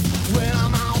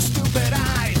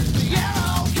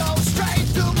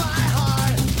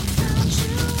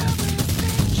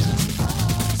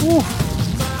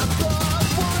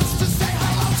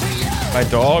 My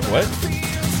dog? What?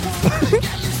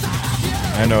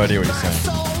 I have no idea what he's saying.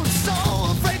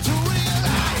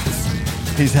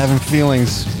 He's having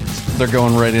feelings. They're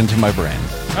going right into my brain.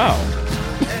 Oh,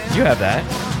 you have that.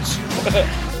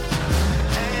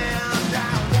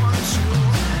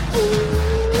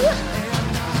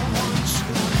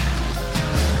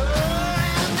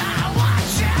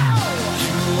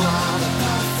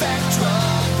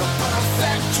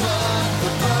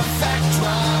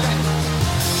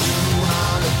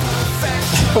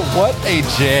 What a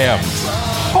jam.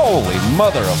 Holy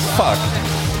mother of fuck.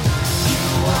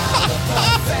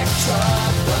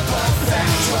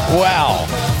 Wow.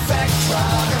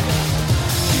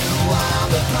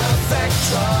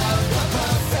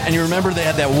 And you remember they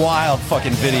had that wild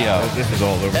fucking video. This is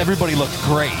all over. Everybody looked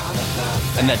great.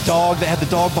 And that dog, they had the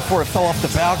dog before it fell off the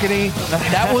balcony.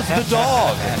 That was the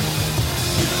dog.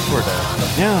 Poor dog.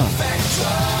 Yeah.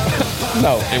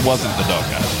 No, it wasn't the dog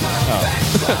guy. Oh.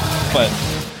 But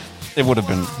it would have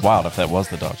been wild if that was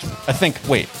the dog. I think,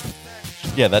 wait.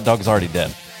 Yeah, that dog's already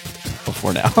dead.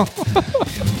 Before now.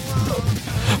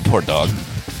 Poor dog.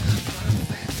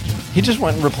 He just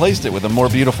went and replaced it with a more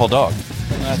beautiful dog.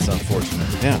 That's unfortunate.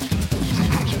 Yeah.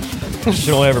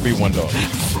 Should only ever be one dog.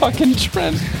 Fucking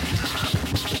Trent.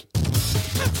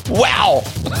 Wow.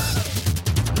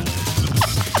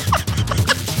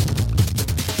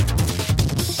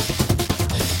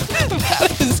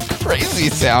 That is crazy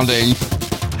sounding.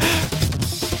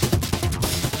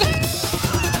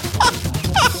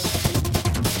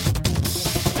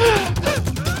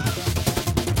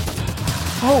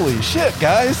 Holy shit,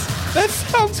 guys. That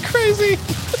sounds crazy.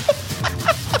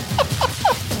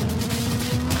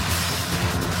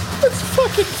 That's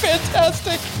fucking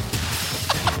fantastic.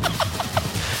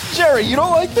 Jerry, you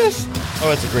don't like this?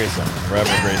 Oh, it's a great song. We're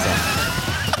having a great song.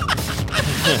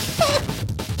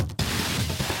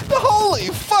 Holy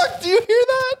fuck, do you hear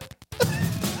that?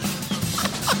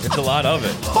 It's a lot of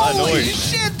it. A lot of Holy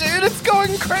noise. shit, dude, it's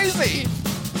going crazy.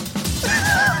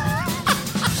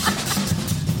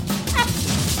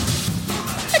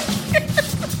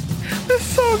 This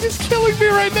song is killing me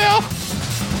right now.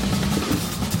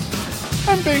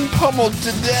 I'm being pummeled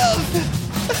to death.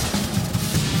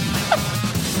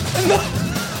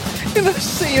 In a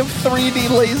sea of 3D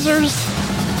lasers.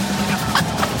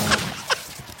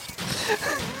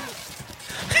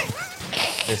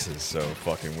 This is so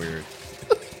fucking weird.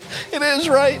 It is,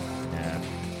 right? Yeah.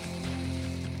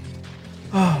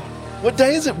 Oh, what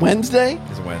day is it? Wednesday?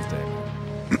 It's Wednesday.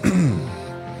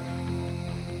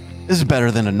 This is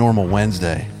better than a normal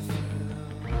Wednesday.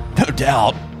 No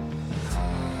doubt.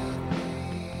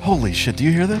 Holy shit, do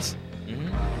you hear this?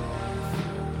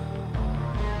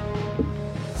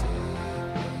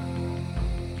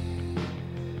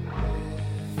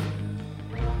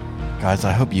 Guys,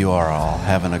 I hope you are all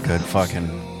having a good fucking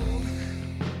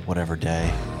whatever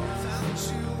day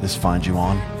this finds you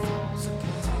on.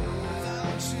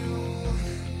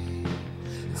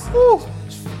 Woo.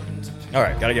 All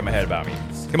right, gotta get my head about me.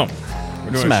 Come on.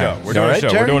 We're doing a Matter? show. We're doing All a right, show.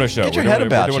 Jerry? We're doing a show. Get your We're head doing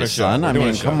about we're doing you, a show. son. We're I doing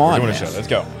mean, a show. come on, We're doing a man. show. Let's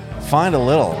go. Find a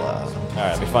little. All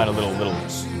right, let me find a little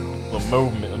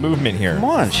movement here. Come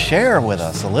on, share with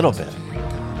us a little bit.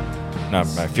 No,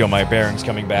 I feel my bearings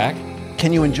coming back.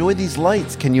 Can you enjoy these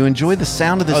lights? Can you enjoy the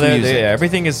sound of this music? Yeah,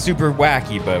 everything is super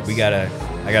wacky, but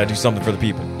I gotta do something for the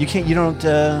people. You can't. You don't.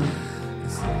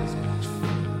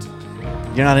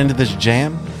 You're not into this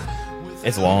jam.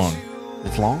 It's long.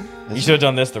 It's long. You should have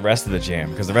done this the rest of the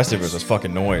jam because the rest of it was just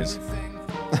fucking noise.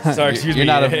 Sorry, excuse me. You're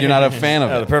not a fan of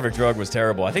No, it. The Perfect Drug was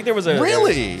terrible. I think there was a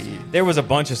there was a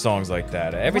bunch of songs like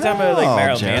that. Every time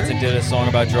Marilyn Jerry. Manson did a song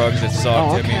about drugs, it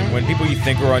sucked. Oh, I mean, when people you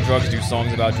think are on drugs do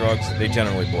songs about drugs, they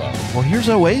generally blow. Well, here's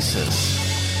Oasis.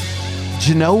 Do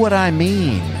you know what I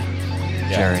mean,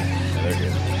 Jerry? Yeah, they're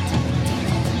good.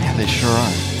 Yeah, they sure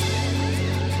are.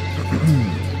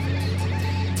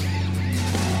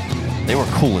 They were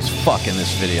cool as fuck in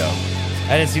this video.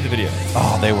 I didn't see the video.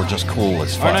 Oh, they were just cool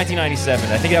as fuck. Or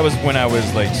 1997. I think that was when I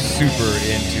was like super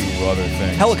into other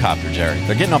things. Helicopter, Jerry.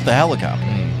 They're getting off the helicopter.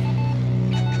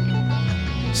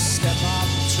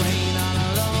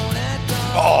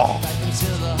 Oh.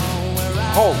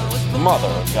 Holy mother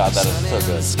of God, that is so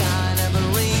good.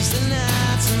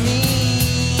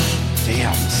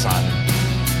 Damn, son.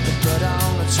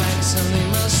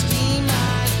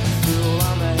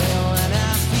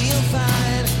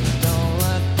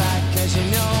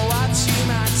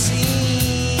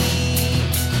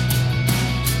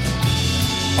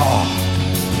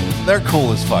 Oh, they're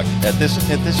cool as fuck. At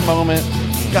this moment,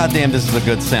 goddamn, this is a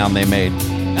good sound they made.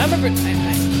 I remember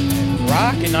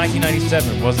rock in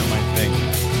 1997 wasn't my thing.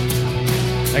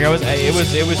 Like it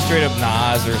was straight up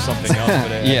Nas or something else.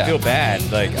 But I feel bad.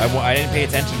 Like I didn't pay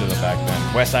attention to them back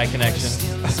then. West Side Connection.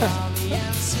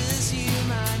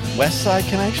 West Side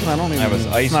Connection? I don't even. That was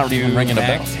Ice not Cube, even ringing a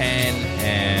Mac bell. 10,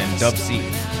 and Dub C.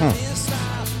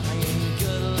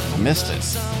 I missed it.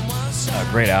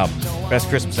 Great album. Best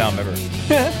Christmas album ever.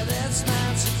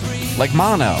 Like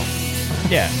Mono.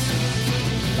 Yeah.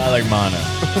 Not like Mono.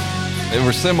 They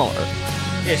were similar.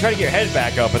 Yeah, try to get your head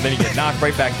back up, and then you get knocked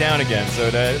right back down again. So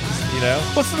that, you know.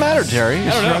 What's the matter, Jerry? I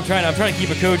don't know. I'm trying to keep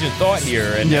a cogent thought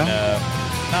here, and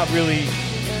not really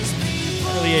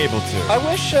able to.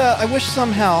 I wish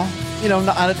somehow, you know,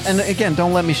 and again,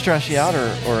 don't let me stress you out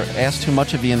or ask too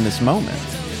much of you in this moment.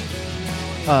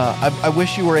 I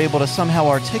wish you were able to somehow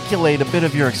articulate a bit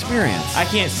of your experience. I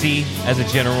can't see as a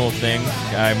general thing.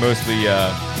 I mostly.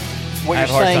 What you're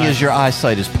saying is your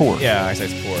eyesight is poor. Yeah,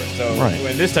 eyesight's poor. So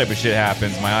when this type of shit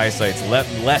happens, my eyesight's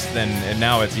less than, and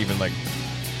now it's even like.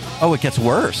 Oh, it gets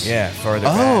worse. Yeah, farther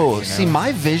back. Oh, you know? see,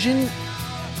 my vision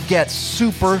gets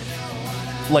super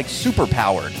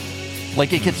powered.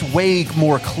 Like it gets way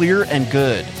more clear and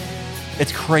good.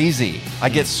 It's crazy. I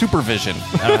get supervision.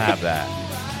 I don't have that.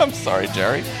 I'm sorry,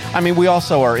 Jerry. I mean, we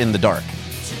also are in the dark.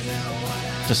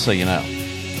 Just so you know.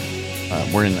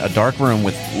 We're in a dark room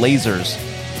with lasers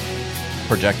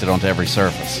projected onto every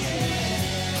surface.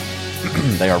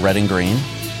 They are red and green,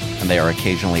 and they are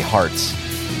occasionally hearts.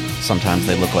 Sometimes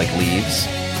they look like leaves.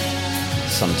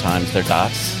 Sometimes they're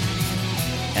dots.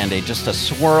 And just a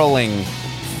swirling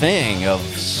thing of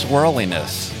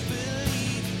swirliness.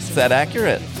 Is that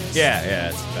accurate? Yeah,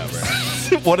 it's about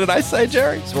right. What did I say,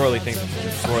 Jerry? Swirly things,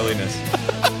 swirliness.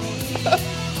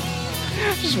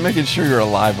 Just making sure you're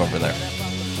alive over there.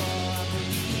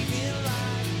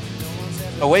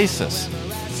 Oasis.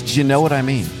 Do you know what I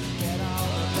mean?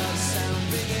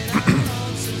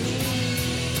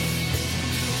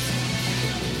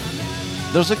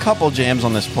 There's a couple jams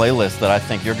on this playlist that I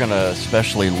think you're going to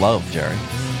especially love, Jerry.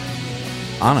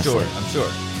 Honestly. I'm sure.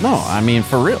 No, I mean,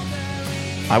 for real.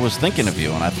 I was thinking of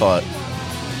you, and I thought,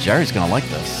 Jerry's going to like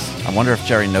this. I wonder if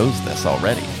Jerry knows this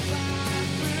already.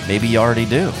 Maybe you already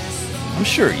do. I'm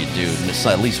sure you do, it's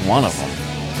at least one of them.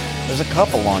 There's a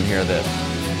couple on here that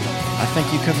I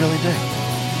think you could really dig.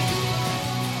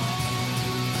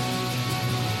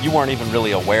 You weren't even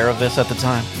really aware of this at the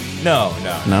time? No.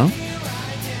 No?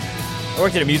 I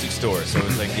worked at a music store, so it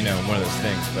was like, you know, one of those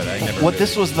things, but I never. What,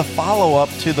 this was the follow-up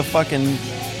to the fucking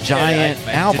giant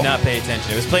I album. did not pay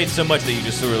attention. It was played so much that you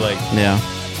just sort of like, Yeah.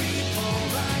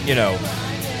 you know,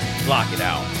 block it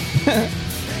out.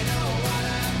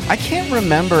 I can't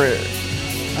remember.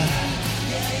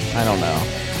 I don't know.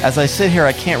 As I sit here,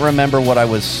 I can't remember what I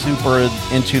was super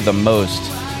into the most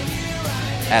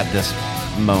at this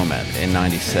moment in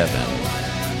 97.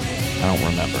 I don't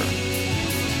remember.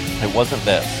 It wasn't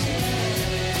this.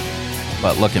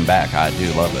 But looking back, I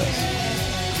do love this.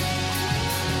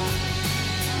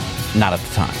 Not at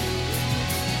the time.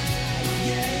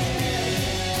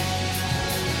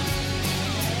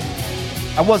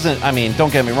 I wasn't, I mean,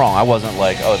 don't get me wrong. I wasn't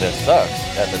like, oh, this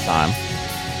sucks at the time.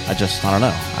 I don't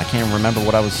know. I can't remember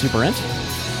what I was super into.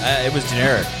 It was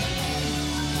generic.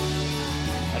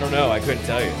 I don't know. I couldn't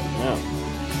tell you. No.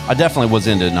 I definitely was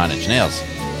into Nine Inch Nails.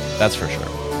 That's for sure.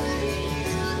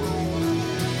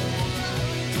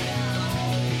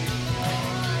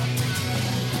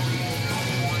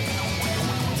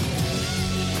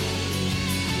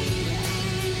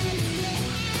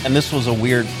 And this was a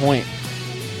weird point.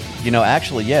 You know,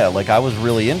 actually, yeah, like I was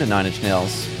really into Nine Inch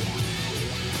Nails.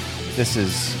 This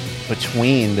is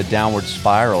between the Downward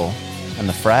Spiral and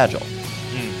the Fragile.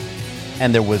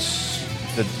 And there was,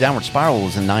 the Downward Spiral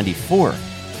was in 94.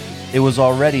 It was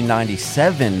already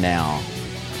 97 now.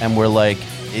 And we're like,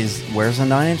 where's the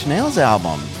Nine Inch Nails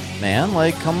album, man?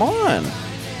 Like, come on.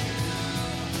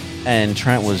 And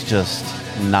Trent was just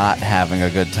not having a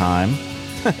good time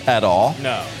at all.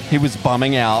 No. He was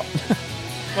bumming out.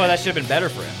 Well, that should have been better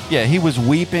for him. Yeah, he was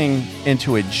weeping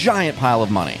into a giant pile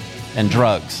of money and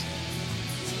drugs.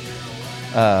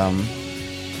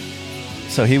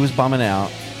 So he was bumming out,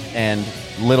 and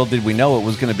little did we know it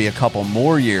was going to be a couple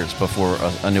more years before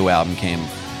a new album came.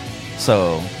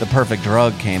 So The Perfect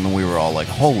Drug came, and we were all like,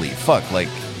 holy fuck, like,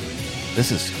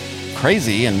 this is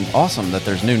crazy and awesome that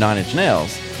there's new Nine Inch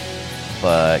Nails.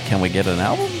 But can we get an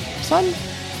album, son?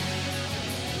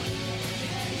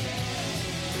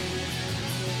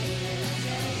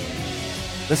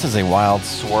 This is a wild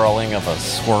swirling of a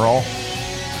swirl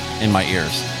in my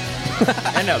ears.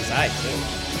 And outside, too.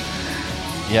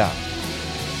 Yeah.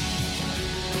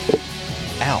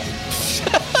 Ow.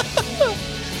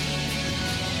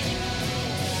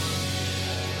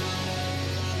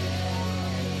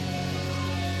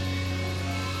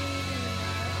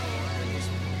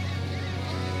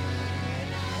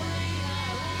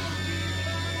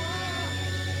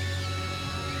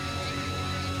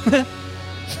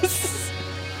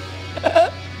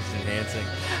 Enhancing.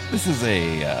 This is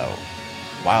a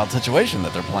wild situation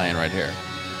that they're playing right here.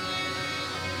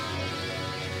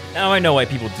 Now I know why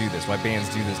people do this, why bands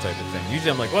do this type of thing. Usually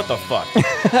I'm like, what the fuck?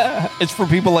 It's for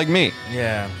people like me.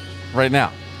 Yeah. Right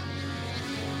now.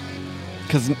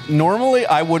 Because normally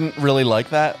I wouldn't really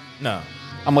like that. No.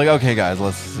 I'm like, okay, guys,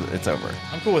 it's over.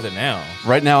 I'm cool with it now.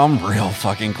 Right now, I'm real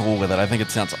fucking cool with it. I think it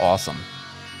sounds awesome.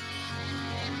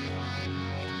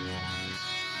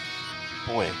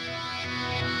 Boy.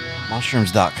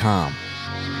 Mushrooms.com.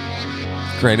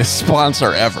 Greatest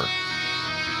sponsor ever.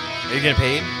 Are you getting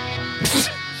paid?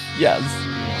 Yes.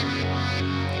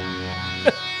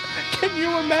 Can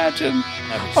you imagine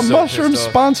a so mushroom pissed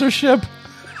off. sponsorship?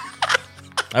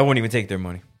 I wouldn't even take their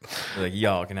money. They're like,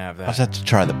 y'all can have that. I just have to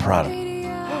try the product.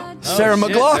 Oh, Sarah shit,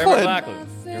 McLachlan. Sarah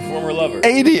McLachlan, your former lover.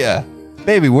 Adia.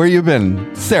 Baby, where you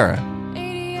been? Sarah.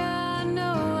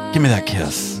 Give me that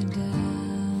kiss.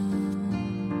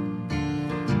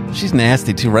 She's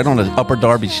nasty, too. Right on the Upper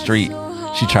Darby Street.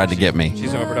 She tried to get me.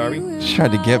 She's from Upper Darby? She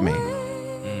tried to get me.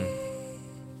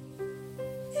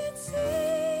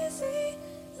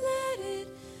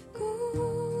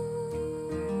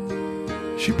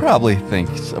 She probably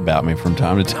thinks about me from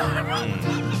time to time.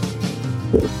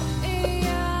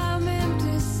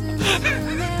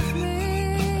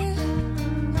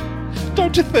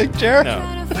 Don't you think, Jared? No.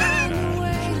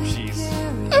 She's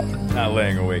not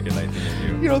laying awake at night thinking of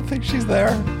you. You don't think she's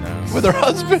there? No. With her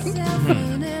husband?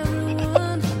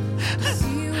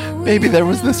 Maybe there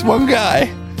was this one guy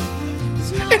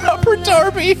in Upper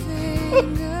Darby.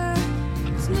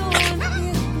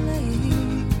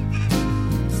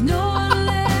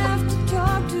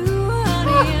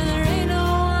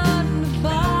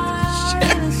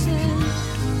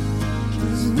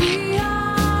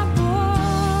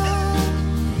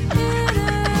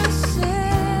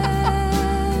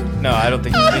 No, I don't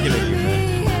think he's thinking of you,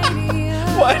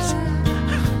 man. What?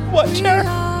 What, Jared?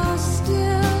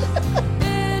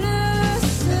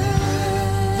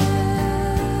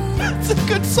 It's a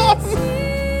good song.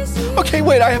 Okay,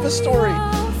 wait, I have a story.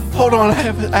 Hold on, I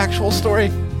have an actual story.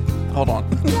 Hold on.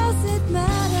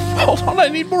 Hold on, I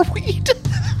need more weed.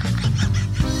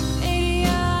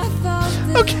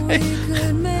 Okay.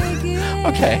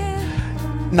 Okay.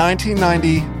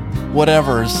 1990,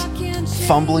 whatever's.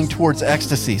 Fumbling Towards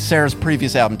Ecstasy, Sarah's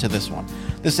previous album to this one.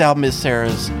 This album is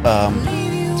Sarah's,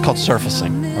 it's called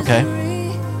Surfacing, okay?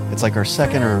 It's like her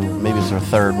second or maybe it's her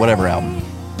third, whatever album.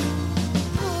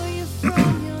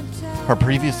 Her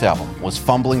previous album was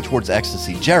Fumbling Towards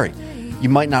Ecstasy. Jerry, you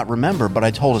might not remember, but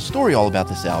I told a story all about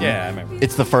this album. Yeah, I remember.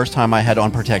 It's the first time I had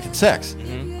unprotected sex.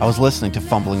 I was listening to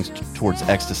Fumbling Towards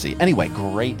Ecstasy. Anyway,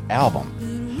 great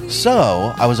album.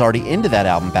 So, I was already into that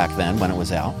album back then when it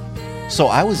was out. So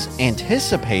I was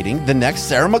anticipating the next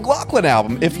Sarah McLachlan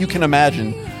album, if you can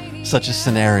imagine such a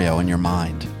scenario in your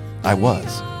mind. I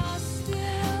was.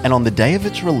 And on the day of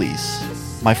its release,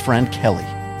 my friend Kelly,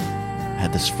 I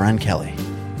had this friend Kelly,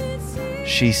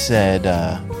 she said,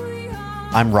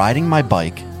 I'm riding my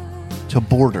bike to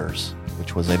Borders,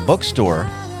 which was a bookstore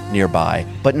nearby,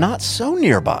 but not so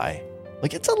nearby.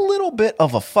 Like, it's a little bit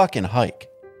of a fucking hike.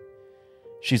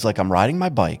 She's like, I'm riding my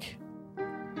bike.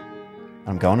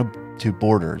 I'm going to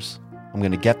Borders. I'm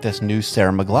going to get this new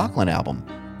Sarah McLachlan album.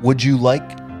 Would you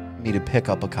like me to pick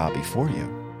up a copy for you?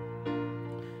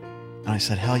 And I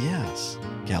said, hell yes,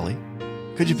 Kelly.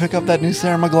 Could you pick up that new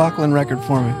Sarah McLachlan record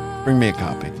for me? Bring me a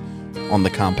copy on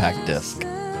the compact disc.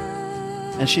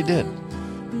 And she did.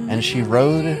 And she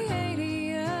rode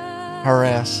her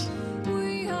ass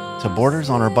to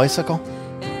Borders on her bicycle.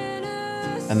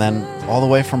 And then all the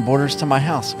way from Borders to my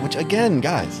house, which again,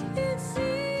 guys,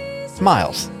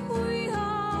 miles.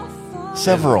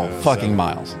 Several fucking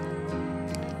miles.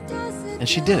 And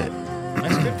she did it.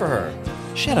 That's good for her.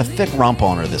 She had a thick rump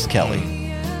on her, this Kelly.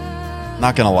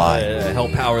 Not gonna lie.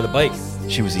 Help power the bike.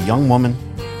 She was a young woman.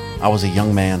 I was a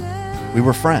young man. We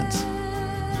were friends.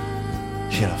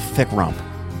 She had a thick rump.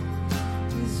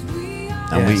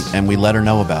 And we let her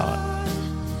know about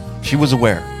it. She was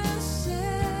aware.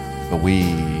 But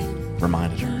we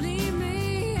reminded her.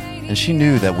 And she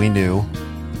knew that we knew,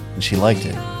 and she liked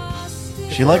it.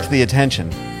 She liked the attention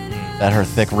that her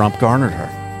thick rump garnered her.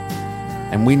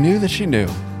 And we knew that she knew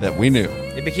that we knew.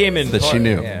 It became she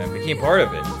knew. Yeah, it became part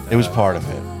of it. It was part of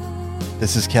it.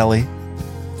 This is Kelly.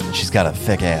 She's got a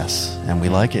thick ass, and we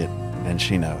like it, and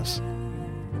she knows.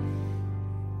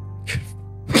 Good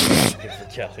for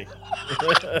Kelly.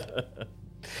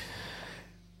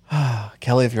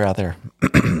 Kelly, if you're out there,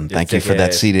 thank you for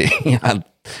that CD. I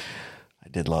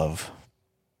did love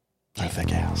her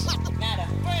thick ass.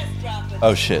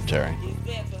 Oh shit, Jerry.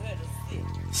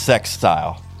 Sex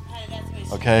style.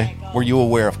 Okay? Were you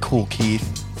aware of Kool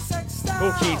Keith?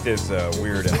 Kool Keith is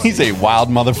weird. He's a wild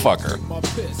motherfucker.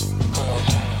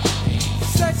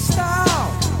 Sex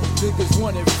style. Niggas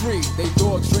want it free. They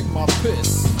dogs drink my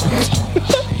piss.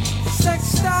 Sex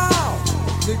style.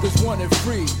 Niggas want it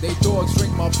free. They dogs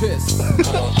drink my piss.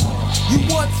 You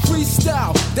want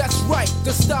freestyle? That's right.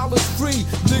 The style is free.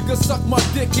 Niggas suck my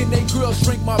dick and they girls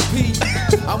drink my pee.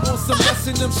 I'm on some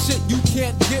S&M shit you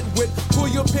can't get with. Pull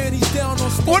your panties down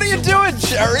on stage. What are you doing,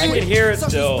 Jerry? I can hear it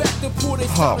still.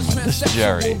 Oh, this is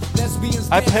Jerry.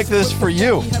 I picked this for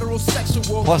you.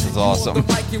 Plus, it's awesome.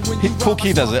 Kool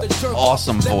Keith has an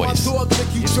awesome voice.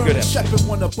 He's good at it.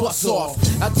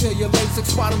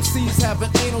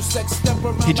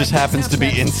 He just happens to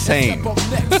be insane.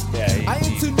 Yeah,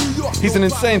 He's an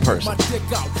insane person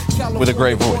with a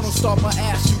great voice.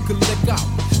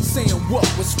 Saying what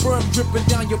with sperm dripping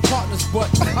down your partner's butt.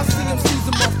 I see him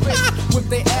seizing my face with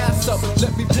their ass up.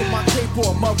 Let me put my cape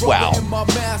on, my rubber and my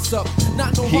mask up.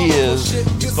 Not no He is. shit.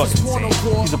 He's fucking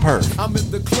insane. He's a perv. I'm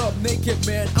in the club naked,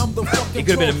 man. I'm the fucking. He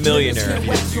could have been a millionaire if he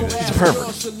didn't do He's a that.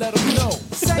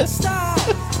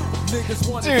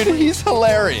 pervert. Dude, he's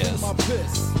hilarious.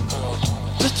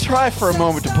 Just try for a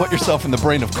moment to put yourself in the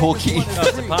brain of Kool Keith. No,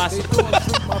 it's impossible.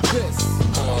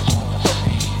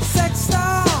 Sex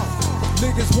style.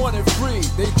 Niggas want it free.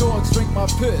 They dogs drink my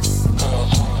piss.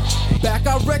 Back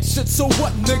I wreck shit, so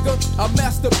what, nigga? I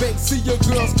masturbate. See your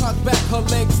girl's cock back, her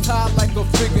legs tied like a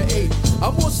figure eight.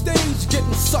 I'm on stage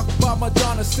getting sucked by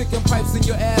Madonna, sticking pipes in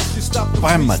your ass. You stop the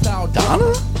By freestyle,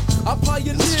 Madonna? I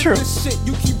pioneered true. this shit.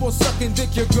 You keep on sucking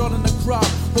dick, your girl in the crowd,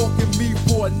 hawking me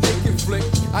for a naked flick.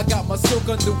 I got my silk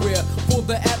underwear for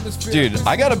the atmosphere. Dude,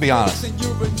 I gotta be honest.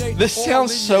 This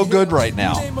sounds so good right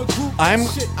now.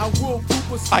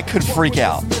 I could freak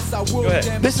out. Go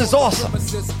ahead. This is awesome.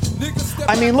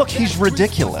 I mean, look, he's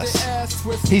ridiculous.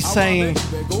 He's saying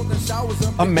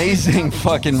amazing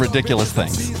fucking ridiculous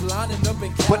things.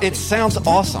 But it sounds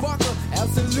awesome.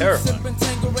 Terrifying.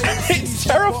 It's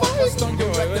terrifying. Listen to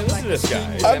this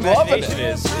guy. His I'm loving imagination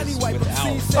it. is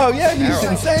without. Oh yeah, he's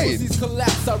insane.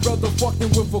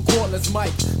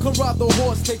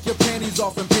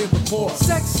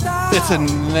 It's a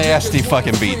nasty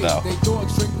fucking beat though.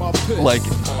 Like,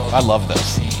 I love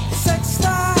this. Sex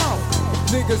style.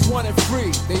 Niggas want it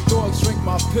free. They dogs drink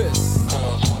my piss.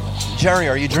 Jerry,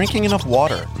 are you drinking enough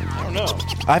water? I don't know.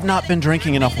 I've not been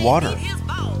drinking enough water.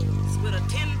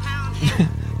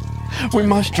 We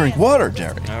must drink water,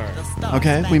 Jerry. All right.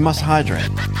 Okay, we must hydrate.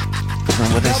 Isn't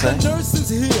that what they say? Nurses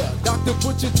here.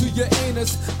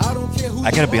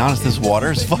 I gotta be honest, this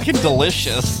water is fucking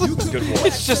delicious. Good water.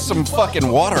 It's just some fucking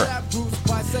water.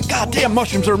 Goddamn,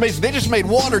 mushrooms are amazing. They just made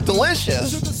water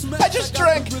delicious. I just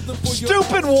drank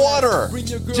stupid water,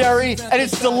 Jerry, and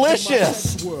it's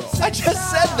delicious. I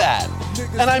just said that,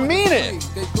 and I mean it.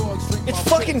 It's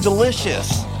fucking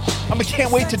delicious. I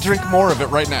can't wait to drink more of it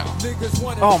right now.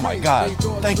 Oh my God.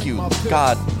 Thank you,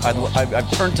 God.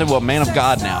 I've turned to a man of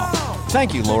God now.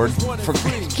 Thank you, Lord, for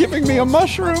giving me a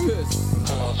mushroom.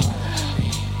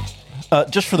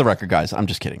 Just for the record, guys, I'm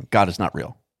just kidding. God is not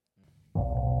real.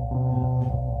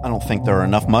 I don't think there are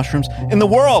enough mushrooms in the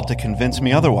world to convince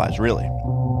me otherwise, really.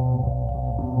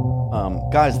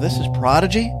 Guys, this is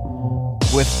Prodigy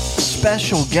with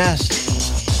special guest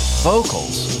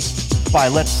vocals by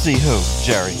let's see who,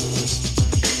 Jerry.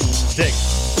 Sting.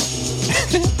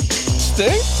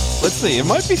 Sting? Let's see. It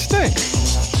might be Sting.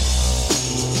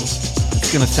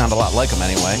 It's going to sound a lot like him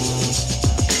anyway.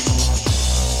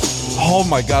 Oh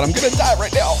my God, I'm going to die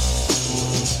right now.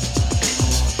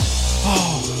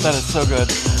 Oh, that is so good.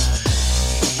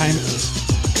 I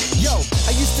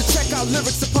used to check out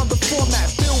lyrics upon the format.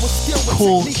 Filled with skill with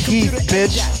Cool technique, Keith, computer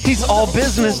bitch. intellect. He's all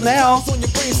business now. On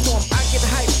your brainstorm, I get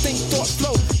hype, think, thought,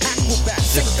 flow, acrobat,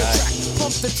 sing the track,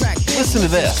 pump the track. Listen to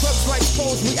this. Clubs like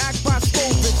pose, react by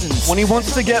slow visions. When he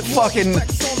wants to get fucking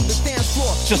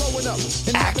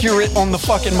just accurate on the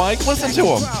fucking mic, listen to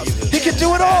him. He can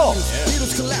do it all.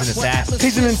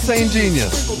 He's an insane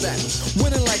genius.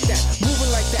 Winning like that,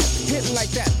 moving like that, hitting like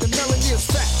that. The melody is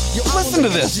fat. Listen to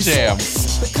this jam.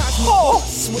 Oh,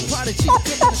 with Prodigy,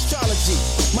 astrology.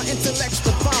 My intellect's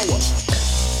the power.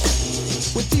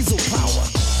 With diesel power.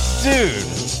 Dude,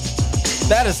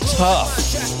 that is tough.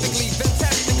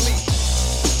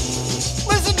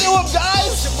 Listen to him,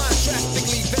 guys.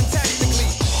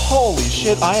 Holy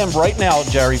shit, I am right now,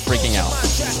 Jerry, freaking out.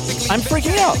 I'm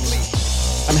freaking out.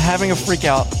 I'm having a freak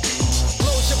out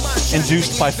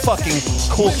induced by fucking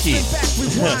Cool Keith.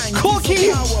 Cool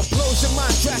Keith!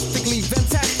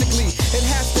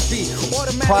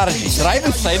 Prodigy. Did I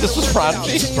even say this was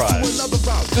Prodigy? This is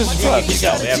Prodigy.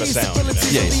 They have a sound.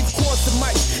 Yeah.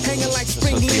 This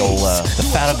was the old, the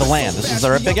fat of the land. This is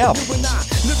their big album.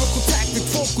 Lyrical tactic,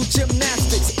 vocal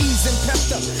gymnastics, ease and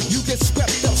pepped up. You get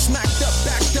swept up, smacked up,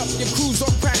 backed up. Your crew's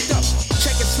all cracked up.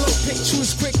 Check it slow, pick,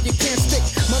 choose quick. You can't stick.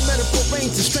 My metaphor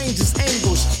range the strangest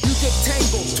angles. You get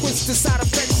tangled, twist the side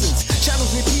affections.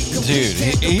 Channels repeat. Dude,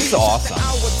 he's awesome.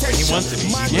 He wants to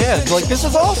be. Yeah, like this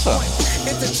is awesome.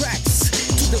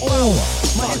 Oh,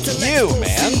 fuck you,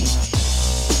 man.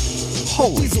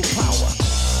 Holy diesel power.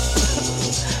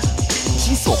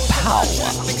 Diesel power.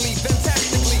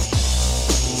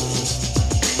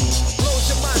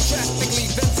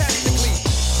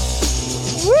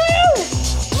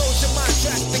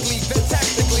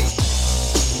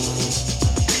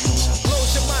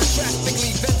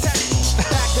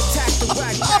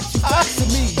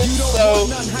 So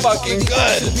fucking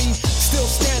good.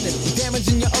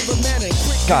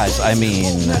 Guys, I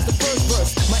mean,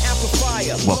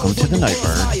 welcome to the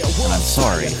Nightbird, and I'm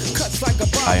sorry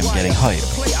I am getting hype.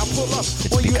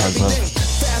 It's because of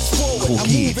Cool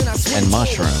Keith and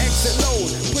mushrooms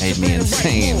made me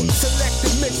insane.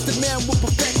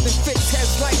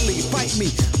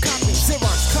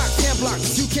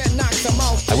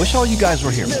 I wish all you guys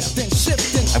were here, man.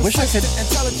 I wish I could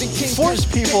force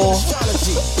people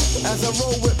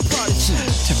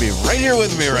to be right here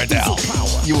with me right now.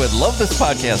 You would love this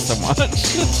podcast so much.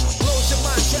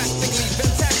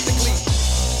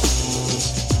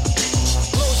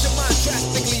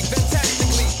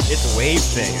 It's a wave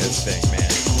thing, this thing, man.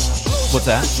 What's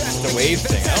that? It's a wave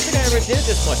thing. I don't think I ever did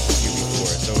this much with you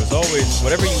before, so it was always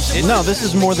whatever you did. No, this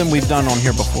is more than we've done on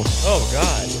here before. Oh,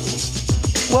 God.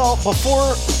 Well,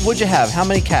 before, what'd you have? How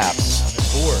many caps?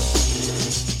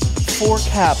 4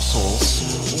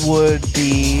 capsules would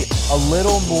be a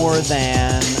little more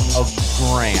than a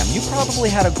gram. You probably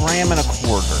had a gram and a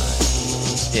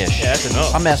quarter-ish. Yeah, that's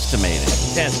enough. I'm estimating.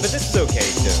 Intense, but this is okay,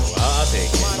 too. I'll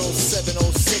take it.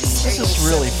 This is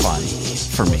really fun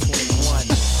for me.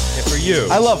 Yeah, for you.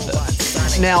 I love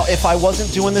this. Now, if I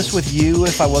wasn't doing this with you,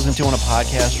 if I wasn't doing a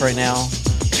podcast right now,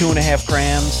 2.5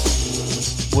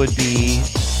 grams would be,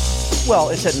 well,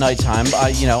 it's at nighttime.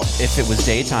 If it was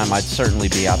daytime, I'd certainly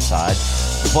be outside.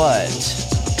 But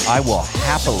I will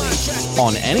happily,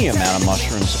 on any amount of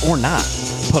mushrooms or not,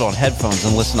 put on headphones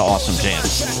and listen to awesome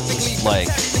jams. Like,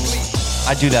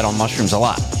 I do that on mushrooms a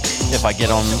lot. If I get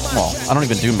on, well, I don't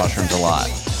even do mushrooms a lot.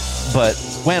 But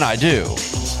when I do,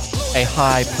 a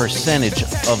high percentage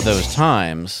of those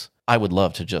times, I would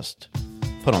love to just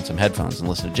put on some headphones and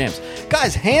listen to jams.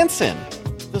 Guys, Hanson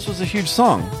This was a huge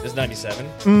song. This is 97.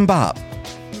 Mbop.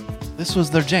 This was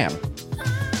their jam.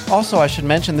 Also, I should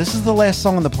mention, this is the last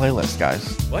song on the playlist,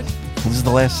 guys. What? This is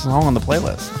the last song on the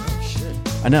playlist. Oh,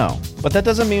 shit. I know. But that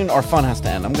doesn't mean our fun has to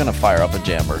end. I'm going to fire up a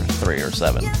jam or 3 or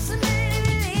 7.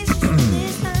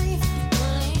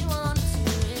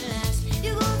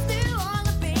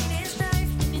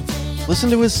 Listen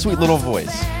to his sweet little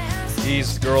voice.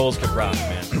 These girls could rock,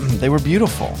 man. They were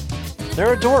beautiful.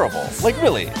 They're adorable. Like,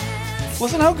 really.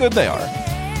 Listen how good they are.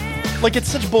 Like, it's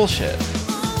such bullshit.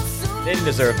 They didn't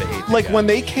deserve the hate. Like, when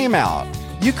they came out,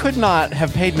 you could not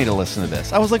have paid me to listen to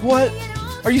this. I was like, what?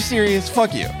 Are you serious?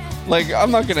 Fuck you. Like,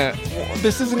 I'm not gonna...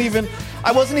 This isn't even...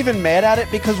 I wasn't even mad at it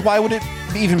because why would it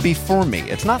even be for me?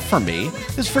 It's not for me.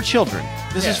 This is for children.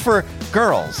 This is for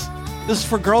girls. This is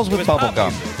for girls with bubble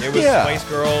gum. It was Spice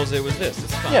Girls. It was this.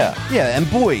 It's fine. Yeah. And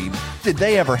boy, did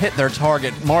they ever hit their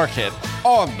target market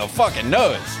on the fucking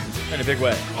nose. In a big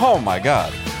way. Oh my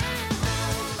God.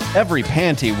 Every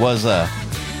panty was a...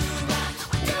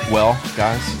 Well,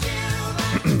 guys.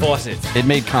 Faucet. It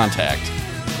made contact.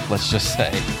 Let's just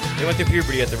say. They went through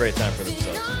puberty at the right time for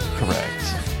themselves. Correct.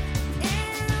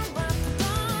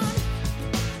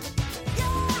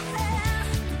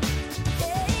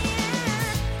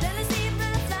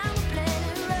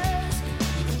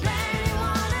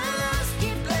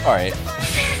 All right.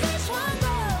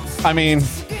 I mean,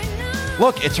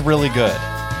 look, it's really good.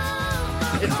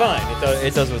 It's fine.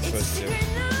 It does what it's supposed to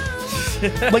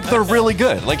do. Like, they're really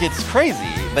good. Like, it's crazy.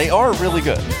 They are really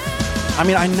good. I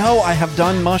mean, I know I have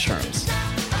done mushrooms.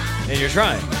 And you're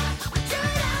trying.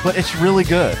 But it's really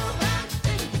good.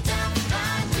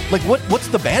 Like, what's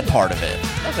the bad part of it?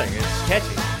 Nothing. It's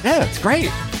catchy. Yeah, it's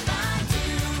great.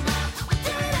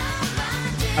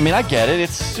 I mean, I get it.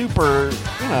 It's super,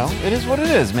 it is what it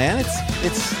is, man.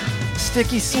 It's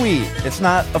sticky sweet. It's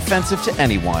not offensive to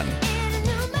anyone.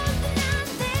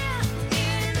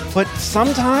 But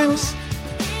sometimes,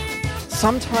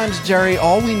 Jerry,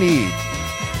 all we need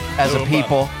as a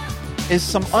people is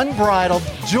some unbridled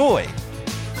joy.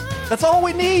 That's all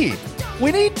we need.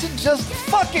 We need to just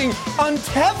fucking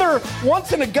untether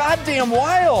once in a goddamn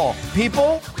while,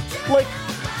 people. Like,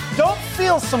 don't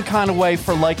feel some kind of way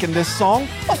for liking this song.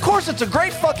 Of course, it's a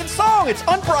great fucking song. It's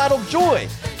unbridled joy.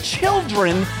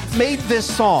 Children made this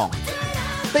song.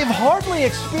 They've hardly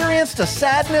experienced a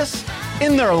sadness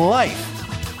in their life.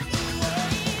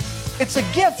 It's a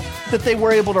gift that they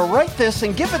were able to write this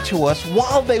and give it to us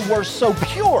while they were so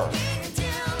pure.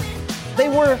 They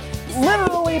were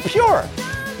literally pure.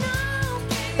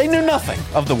 They knew nothing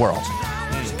of the world.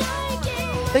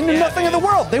 They knew nothing of the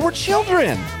world. They were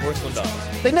children. Porcelain dolls.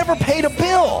 They never paid a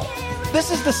bill.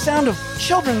 This is the sound of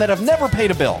children that have never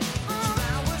paid a bill.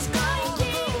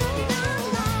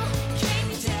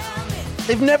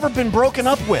 They've never been broken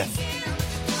up with.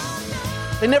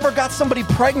 They never got somebody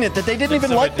pregnant that they didn't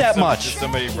even like that much. Did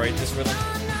somebody write this for them?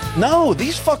 No,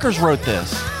 these fuckers wrote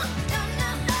this.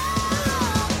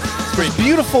 This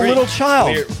beautiful little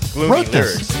child wrote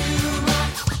this.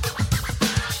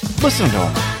 Listen to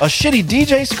him. A shitty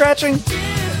DJ scratching?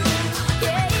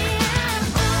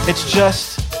 It's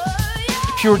just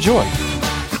pure joy.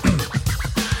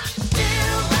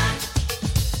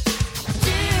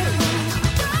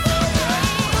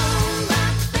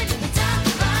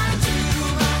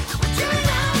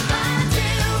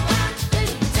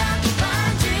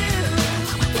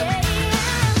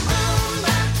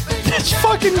 It's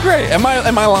fucking great. Am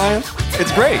I lying?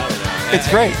 It's great. It's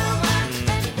great.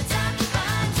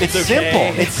 It's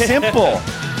simple. It's simple.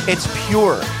 It's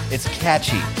pure. It's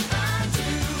catchy.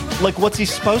 Like, what's he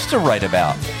supposed to write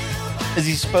about? Is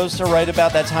he supposed to write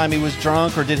about that time he was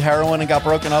drunk or did heroin and got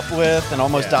broken up with and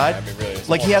almost died? I mean, really,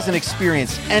 like, he hasn't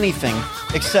experienced anything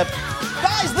except,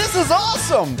 guys, this is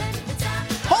awesome!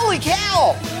 Holy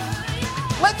cow!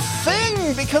 Let's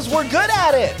sing because we're good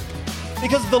at it!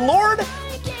 Because the Lord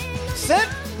sent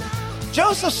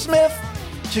Joseph Smith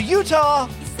to Utah,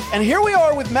 and here we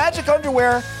are with Magic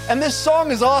Underwear, and this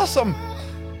song is awesome.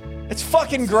 It's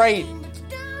fucking great.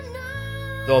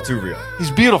 It's all too real. He's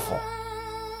beautiful.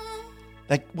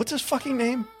 Like, what's his fucking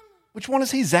name? Which one is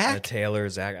he? Zach? Taylor,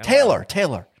 Zach. Taylor.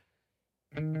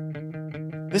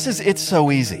 This is It's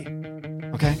So Easy.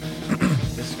 Okay?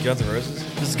 This is Guns N' Roses?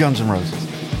 This is Guns N' Roses.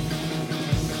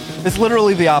 It's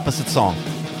literally the opposite song.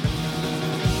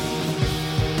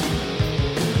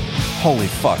 Holy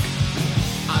fuck.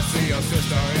 I see your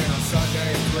sister in a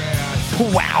Sunday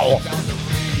dress. Wow.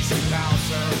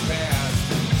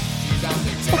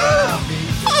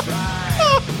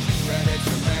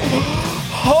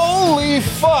 Holy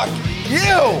fuck.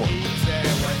 You.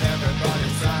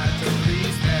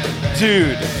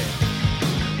 Dude.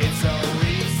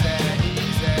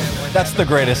 That's the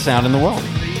greatest sound in the world.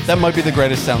 That might be the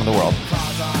greatest sound in the world.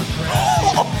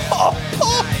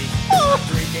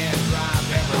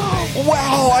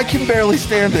 Wow, I can barely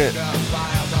stand it.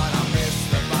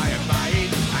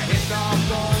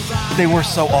 They were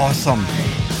so awesome.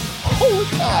 Oh,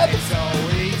 God.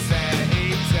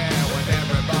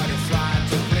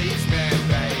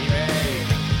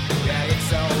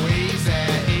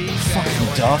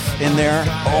 Fucking Duff in there.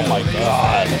 Oh, my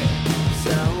God.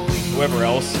 Whoever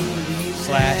else.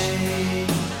 Slash.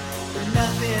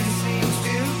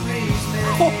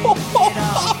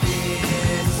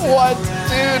 What,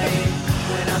 dude?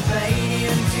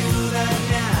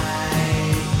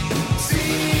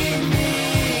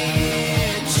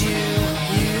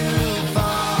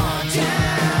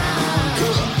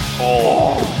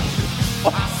 Oh.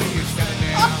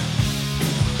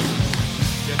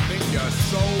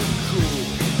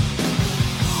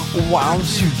 Why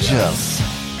don't you just...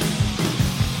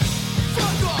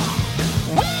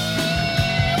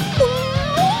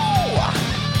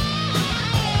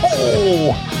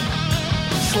 Oh,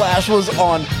 Slash was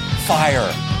on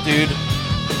fire, dude.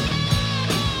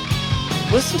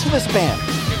 Listen to this band.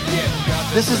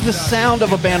 This is the sound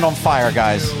of a band on fire,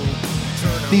 guys.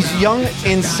 These young,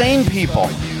 insane people.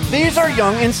 These are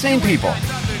young, insane people.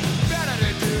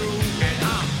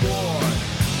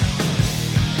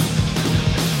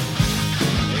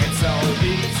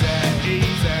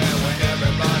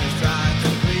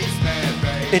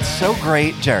 It's so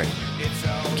great, Jerry.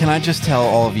 Can I just tell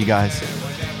all of you guys?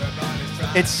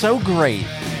 It's so great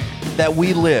that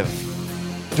we live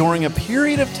during a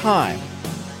period of time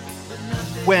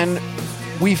when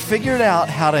we figured out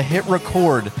how to hit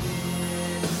record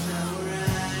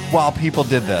while people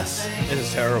did this. This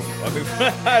is terrible. I mean,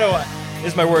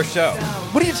 this is my worst show.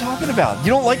 What are you talking about? You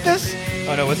don't like this?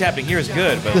 Oh no, what's happening here is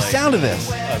good, but the sound of this.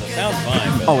 The sound's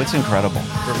fine. But oh, it's incredible.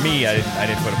 For me, I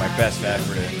didn't put in my best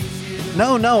effort in.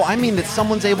 No, I mean that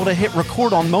someone's able to hit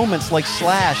record on moments like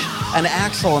Slash and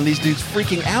Axl and these dudes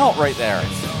freaking out right there.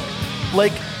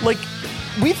 Like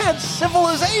we've had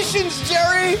civilizations,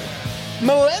 Jerry,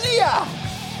 millennia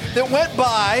that went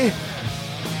by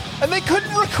and they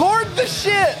couldn't record the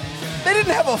shit. They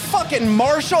didn't have a fucking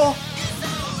Marshall.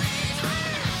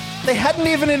 They hadn't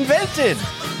even invented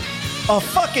a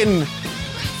fucking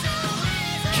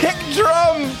kick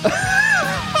drum.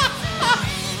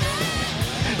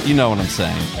 You know what I'm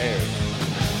saying.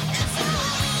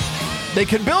 They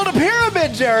could build a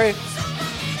pyramid, Jerry.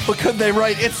 But could they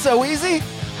write "It's So Easy"?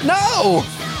 No.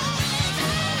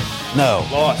 No.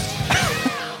 Lost.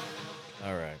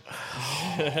 All right.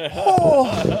 Oh.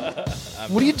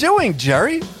 What are you doing,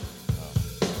 Jerry?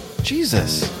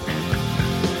 Jesus.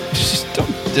 Just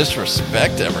don't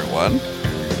disrespect everyone.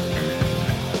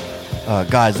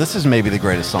 Guys, this is maybe the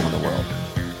greatest song in the world.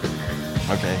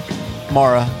 Okay.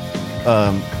 Mara,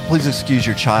 please excuse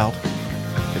your child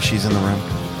if she's in the room.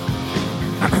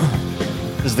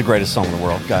 This is the greatest song in the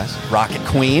world, guys. Rocket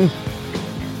Queen.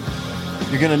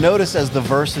 You're going to notice as the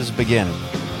verses begin,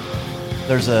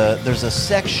 there's a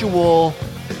sexual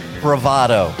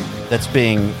bravado that's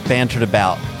being bantered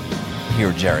about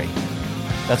here, Jerry.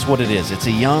 That's what it is. It's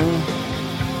a young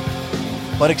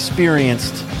but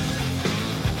experienced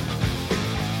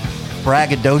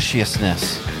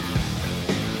braggadociousness.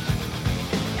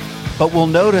 But we'll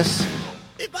notice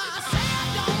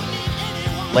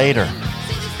later,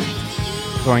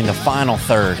 during the final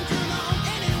third,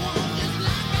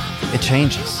 it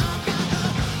changes.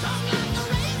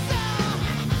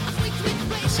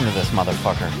 Listen to this,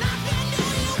 motherfucker.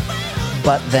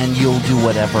 But then you'll do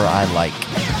whatever I like.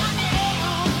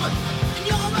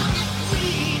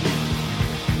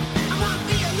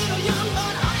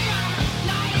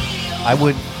 I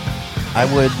would,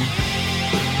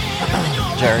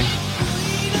 Jerry,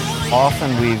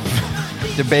 often we've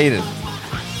debated,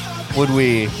 would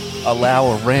we allow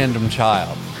a random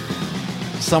child,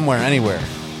 somewhere, anywhere,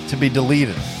 to be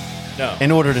deleted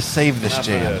in order to save this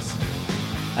jam?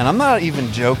 And I'm not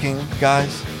even joking,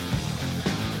 guys.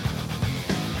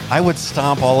 I would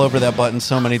stomp all over that button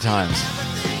so many times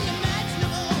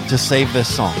to save this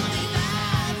song.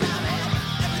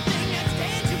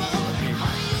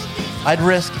 I'd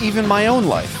risk even my own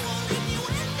life.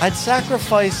 I'd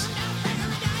sacrifice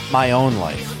my own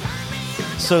life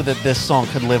so that this song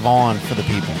could live on for the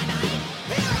people.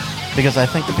 Because I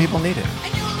think the people need it.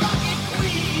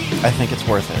 I think it's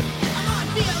worth it.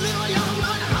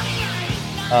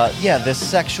 This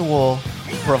sexual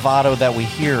bravado that we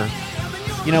hear,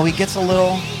 you know, he gets a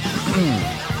little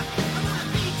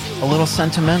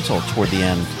sentimental toward the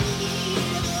end.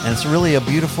 And it's really a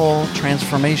beautiful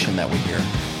transformation that we hear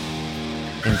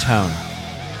in tone.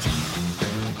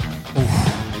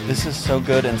 This is so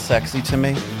good and sexy to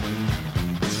me.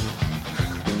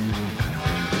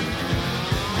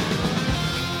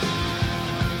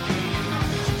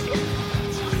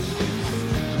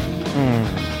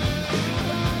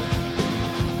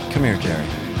 Come here, Jerry.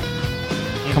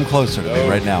 Come closer to me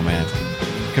right now, man.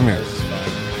 Come here.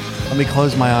 Let me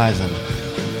close my eyes and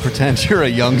pretend you're a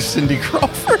young Cindy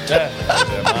Crawford.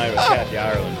 Mine was Kathy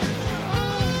Ireland.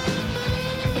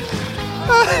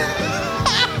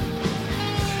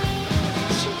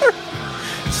 Sure.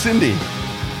 Cindy,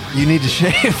 you need to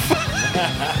shave.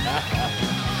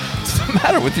 What's the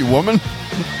matter with you, woman?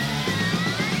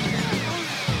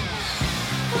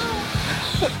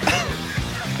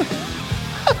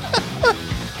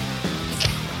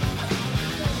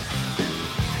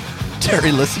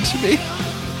 Terry, listen to me.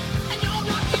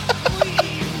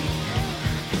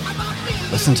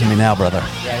 Listen to me now, brother.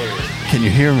 Yeah, I hear you. Can you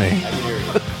hear me? I can hear you.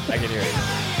 I can hear you.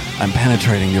 I'm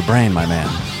penetrating your brain, my man.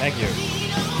 Thank you.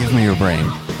 Give me your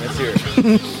brain. Let's hear it.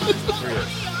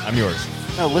 I'm yours.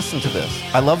 No, listen to this.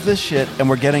 I love this shit, and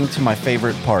we're getting to my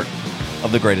favorite part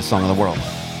of the greatest song in the world.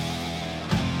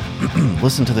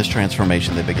 Listen to this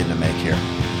transformation they begin to make here.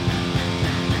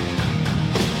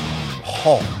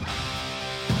 Oh.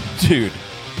 Dude,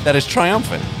 that is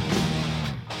triumphant.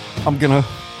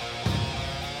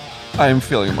 I am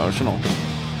feeling emotional.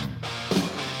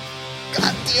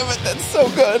 God damn it, that's so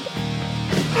good.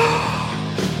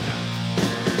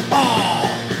 Oh,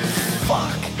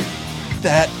 fuck.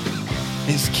 That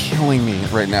is killing me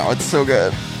right now. It's so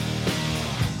good.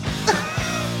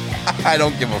 I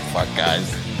don't give a fuck,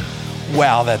 guys.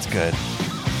 Wow, that's good.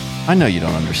 I know you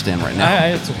don't understand right now.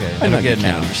 It's okay. I know you get it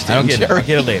can't now. understand, I don't get it. Jerry. I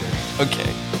get it later.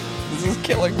 Okay. This is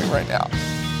killing me right now.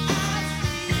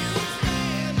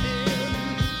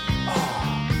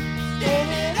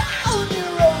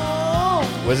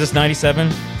 Was this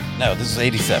 97? No, this is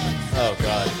 87. Oh,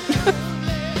 God.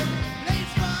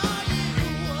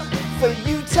 For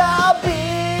you,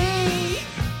 Toby.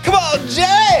 Come on,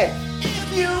 Jay.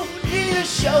 If you need a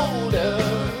shoulder,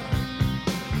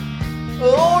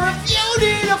 or if you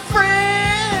need a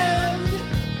friend,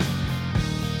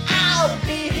 I'll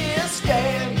be here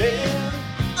standing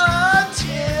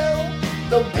until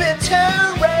the bitter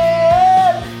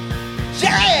end.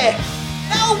 Jay,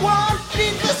 no one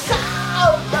needs the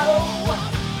sorrow,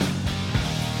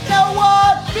 no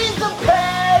one needs the pain.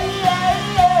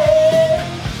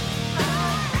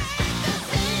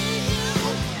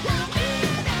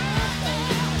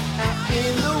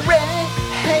 In the rain,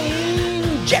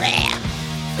 Jimmy.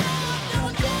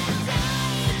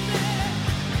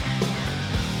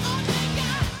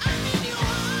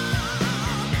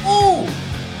 Ooh!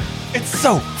 It's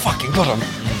so fucking good. I'm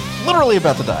literally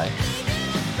about to die.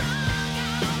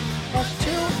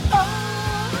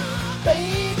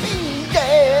 Baby,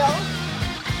 yeah.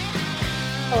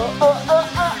 Oh, oh, oh,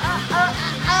 oh, oh, oh,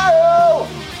 oh.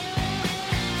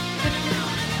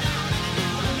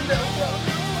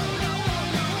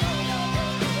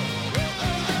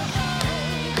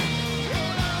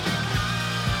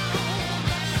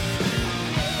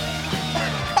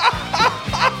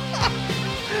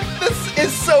 This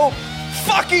is so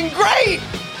fucking great!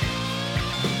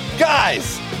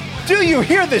 Guys, do you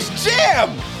hear this jam?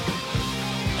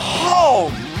 Oh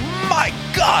my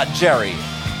God, Jerry.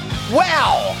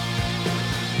 Wow.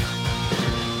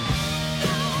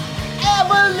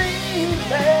 Ever leave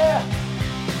there?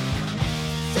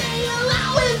 Say you'll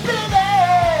always be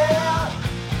there.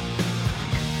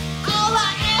 All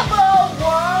I ever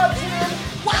wanted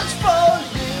was for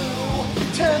you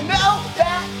to know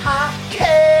that I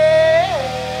care.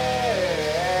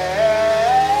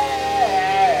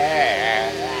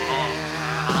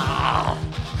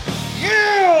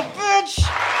 Yeah, bitch.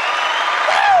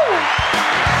 Woo!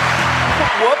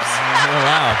 Whoops. Oh,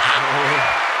 wow.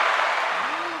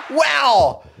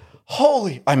 Wow.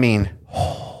 Holy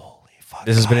fuck.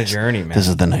 This has been a journey, man. This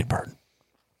is the Nightbird.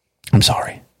 I'm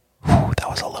sorry. Whew, that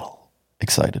was a little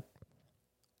excited.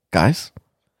 Guys?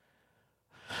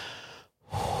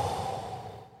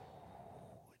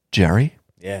 Jerry?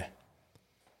 Yeah.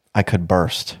 I could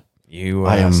burst. You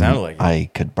sounded like it. I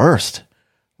could burst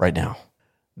right now.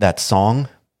 That song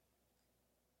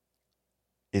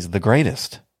is the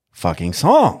greatest fucking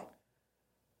song.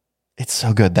 It's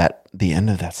so good that the end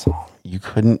of that song, you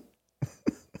couldn't.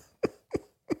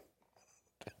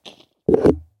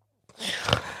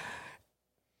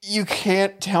 You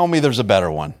can't tell me there's a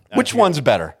better one. Which one's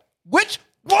better? Which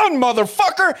one,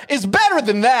 motherfucker, is better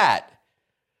than that?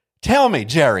 Tell me,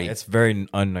 Jerry. It's very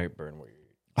un-Nightburn.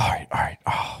 All right.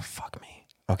 Oh, fuck me.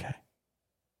 Okay.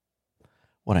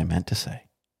 What I meant to say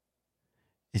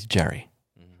is, Jerry,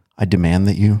 I demand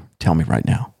that you tell me right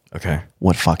now. Okay.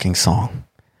 What fucking song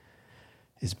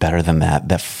is better than that?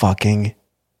 That fucking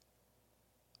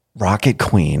Rocket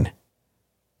Queen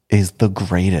is the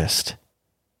greatest.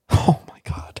 Oh my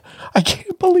God. I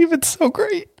can't believe it's so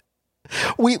great.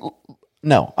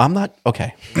 No, I'm not.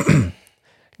 Okay.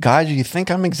 Guys, you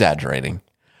think I'm exaggerating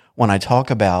when I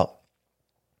talk about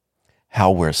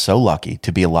how we're so lucky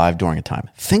to be alive during a time.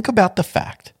 Think about the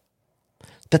fact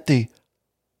that the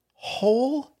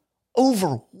whole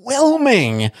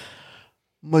overwhelming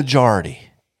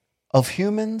majority of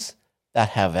humans that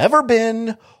have ever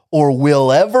been or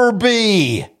will ever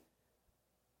be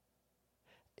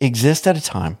exist at a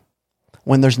time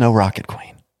when there's no Rocket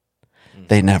Queen.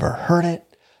 They never heard it.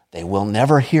 They will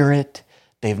never hear it.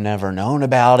 They've never known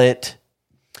about it.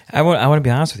 I want to be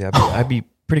honest with you. I'd be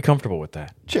pretty comfortable with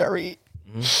that. Jerry.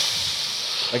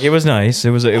 Like, it was nice.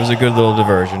 It was a good little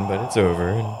diversion, but it's over.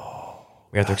 And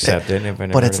we have to accept it.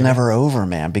 But it's never over,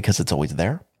 man, because it's always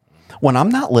there. When I'm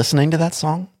not listening to that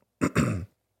song,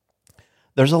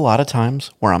 there's a lot of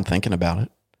times where I'm thinking about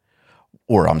it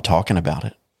or I'm talking about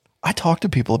it. I talk to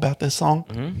people about this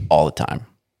song all the time.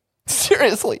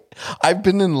 Seriously. I've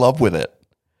been in love with it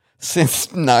since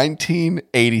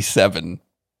 1987.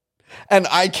 And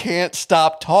I can't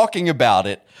stop talking about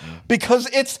it because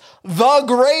it's the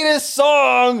greatest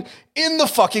song in the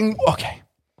fucking... Okay.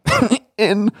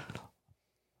 in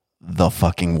the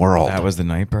fucking world. That was the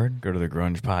Nightbird. Go to the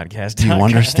Grunge Podcast. Do you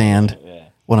understand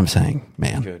what I'm saying,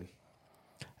 man? Good.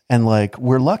 And like,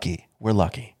 we're lucky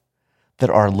that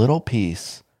our little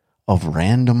piece of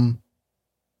random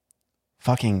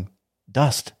fucking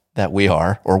dust that we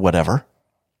are, or whatever,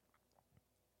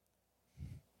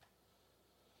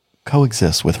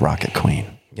 coexists with Rocket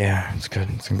Queen. Yeah, it's good.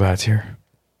 I'm glad it's here.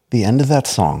 The end of that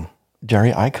song,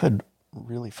 Jerry, I could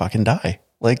really fucking die.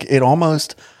 Like, it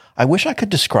almost... I wish I could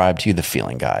describe to you the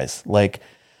feeling, guys. Like,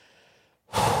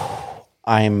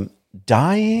 I'm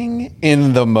dying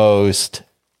in the most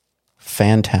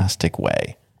fantastic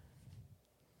way.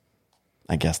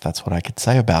 I guess that's what I could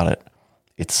say about it.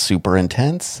 It's super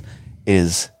intense.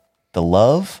 Is the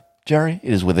love, Jerry?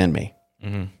 It is within me.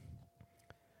 Mm-hmm.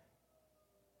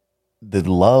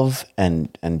 The love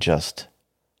and just,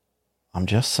 I'm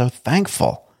just so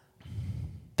thankful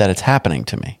that it's happening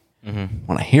to me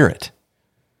when I hear it.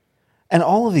 And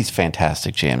all of these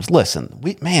fantastic jams. Listen,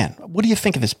 what do you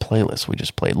think of this playlist we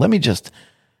just played? Let me just,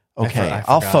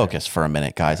 I'll focus for a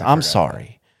minute, guys. I'm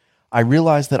sorry. I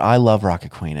realize that I love Rocket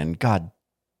Queen, and God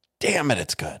damn it,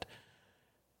 it's good.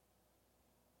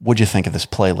 What'd you think of this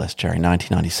playlist, Jerry?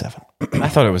 1997. I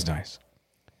thought it was nice.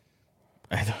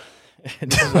 I've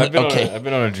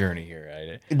been on a journey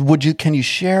here. Can you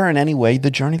share in any way the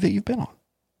journey that you've been on?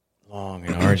 Long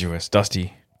and arduous,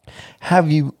 dusty.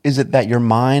 Is it that your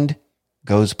mind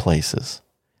goes places?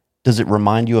 Does it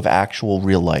remind you of actual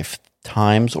real life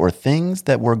times or things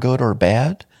that were good or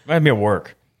bad? Reminded me of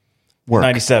work.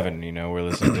 97, we're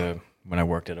listening to when I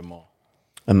worked at a mall.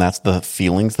 And that's the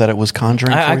feelings that it was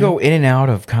conjuring. I go in and out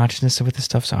of consciousness with this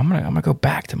stuff, so I'm gonna go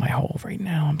back to my hole right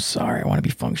now. I'm sorry, I want to be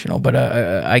functional, but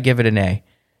I give it an A.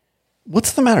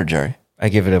 What's the matter, Jerry? I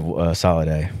give it a solid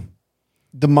A.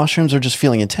 The mushrooms are just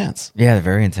feeling intense. Yeah, they're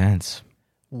very intense.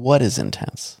 What is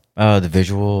intense? The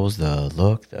visuals, the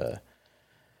look,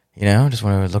 just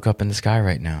want to look up in the sky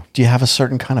right now. Do you have a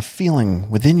certain kind of feeling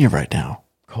within you right now?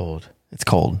 Cold. It's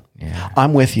cold. Yeah.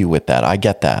 I'm with you with that. I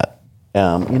get that.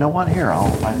 You know what? Here, oh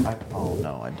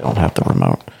no, I don't have the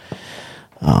remote.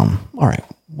 All right.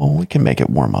 Well, we can make it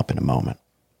warm up in a moment.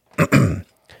 Did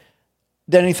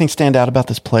anything stand out about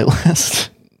this playlist?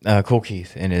 Cole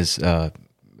Keith and his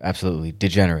absolutely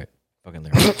degenerate fucking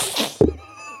lyrics.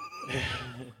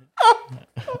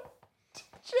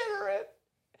 Degenerate.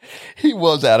 He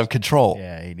was out of control.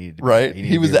 Yeah, he needed. Right?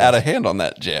 He was out of hand on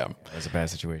that jam. That was a bad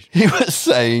situation. He was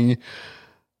saying,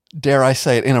 dare I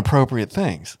say it, inappropriate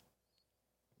things.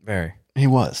 Very. He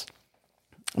was.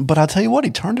 But I'll tell you what,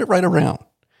 he turned it right around.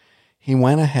 He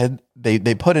went ahead.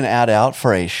 They put an ad out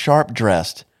for a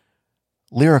sharp-dressed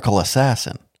lyrical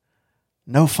assassin.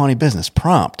 No funny business.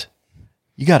 Prompt.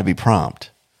 You got to be prompt.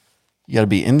 You got to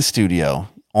be in the studio,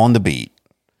 on the beat.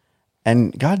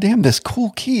 And goddamn, this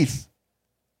Cool Keith.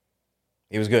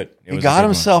 He was good. He got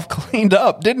himself cleaned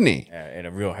up, didn't he? Yeah, in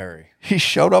a real hurry. He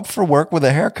showed up for work with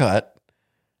a haircut,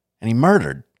 and he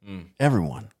murdered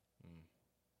everyone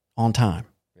on time.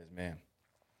 Yes, man.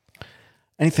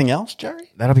 Anything else,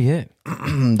 Jerry? That'll be it.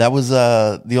 That was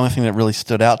the only thing that really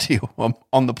stood out to you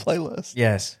on the playlist.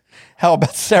 Yes. How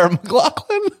about Sarah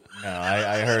McLachlan? No,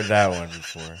 I heard that one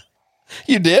before.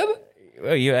 You did?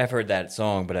 Well, I've heard that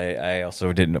song, but I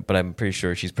also didn't. But I'm pretty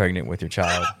sure she's pregnant with your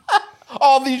child.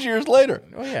 All these years later.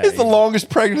 Oh, yeah. It's the longest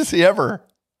pregnancy ever.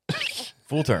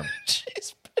 Full term.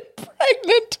 She's been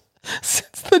pregnant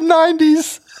since the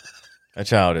 90s. That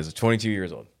child is 22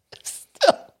 years old.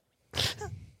 I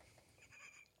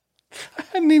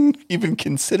hadn't even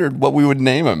considered what we would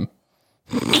name him.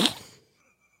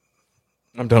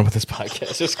 I'm done with this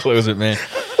podcast. Just close it, man.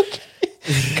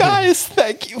 Okay. Guys,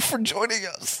 thank you for joining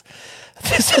us.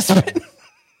 This has been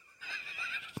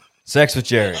Sex with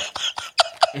Jerry.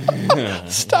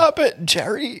 Stop it,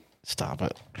 Jerry. Stop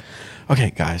it.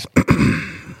 Okay, guys.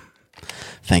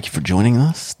 Thank you for joining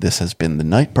us. This has been The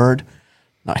Nightbird,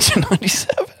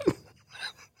 1997.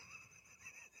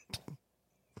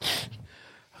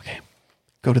 Okay.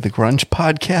 Go to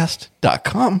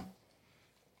thegrungepodcast.com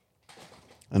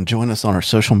and join us on our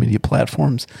social media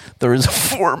platforms. There is a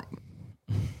form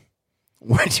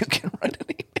where you can write an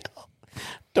email.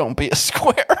 Don't be a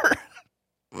square.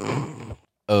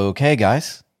 Okay,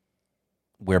 guys.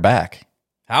 We're back.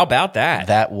 How about that?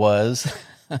 That was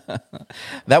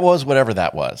that was whatever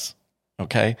that was.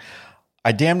 Okay.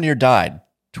 I damn near died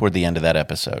toward the end of that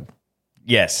episode.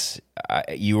 Yes.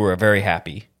 You were very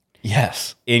happy.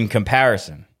 Yes. In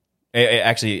comparison.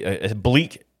 Actually,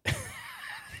 bleak.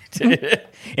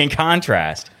 In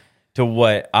contrast to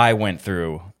what I went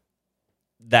through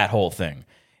that whole thing.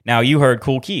 Now, you heard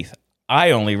Cool Keith.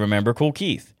 I only remember Cool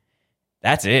Keith.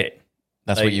 That's it.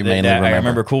 That's what you mainly remember. I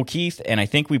remember Cool Keith, and I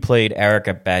think we played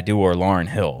Erykah Badu or Lauryn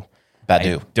Hill.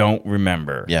 Badu. I don't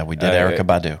remember. Yeah, we did Erykah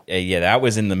Badu. Yeah, that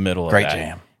was in the middle of that. Great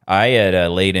jam. I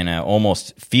had laid in an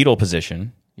almost fetal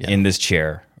position in this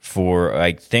chair for,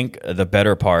 I think, the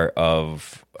better part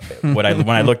of when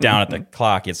I looked down at the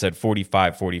clock, it said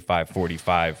 45, 45,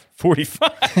 45,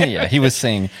 45. Yeah, he was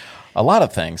saying a lot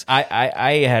of ththings.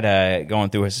 I had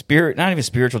gone through not even a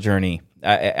spiritual journey.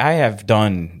 I have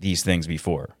done these things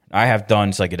before. I have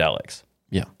done psychedelics.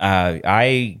 Yeah.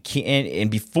 I can't,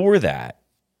 and before that,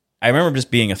 I remember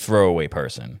just being a throwaway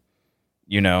person.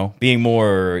 You know, being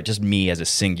more just me as a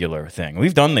singular thing.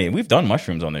 We've done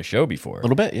mushrooms on this show before. A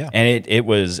little bit, yeah. And it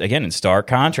was, again, in stark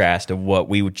contrast of what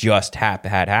we just had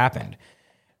happened.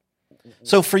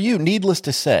 So for you, needless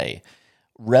to say,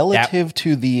 relative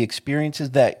to the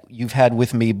experiences that you've had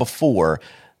with me before,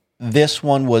 this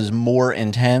one was more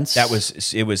intense.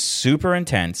 It was super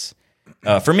intense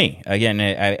for me. Again,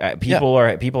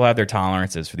 people have their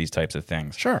tolerances for these types of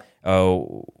things. Sure.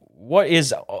 What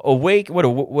is awake?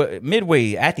 What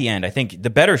midway at the end? I think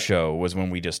the better show was when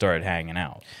we just started hanging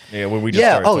out. Yeah, when we just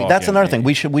started talking. That's another thing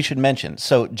we should mention.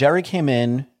 So Jerry came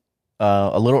in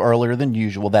a little earlier than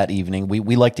usual that evening.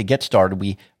 We like to get started.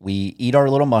 We eat our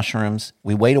little mushrooms.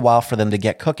 We wait a while for them to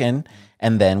get cooking,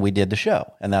 and then we did the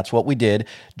show. And that's what we did.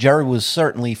 Jerry was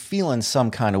certainly feeling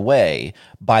some kind of way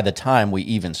by the time we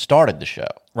even started the show.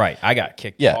 Right, I got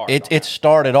kicked. Yeah, it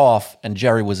started off, and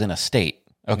Jerry was in a state.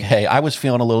 Okay, I was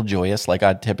feeling a little joyous, like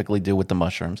I typically do with the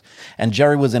mushrooms, and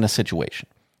Jerry was in a situation.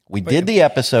 We did the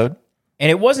episode, and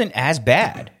it wasn't as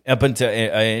bad up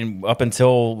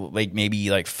until like maybe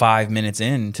like 5 minutes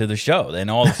into the show. Then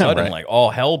all of a sudden, Right. like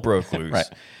all hell broke loose. Right.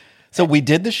 So we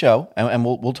did the show, and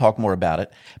we'll talk more about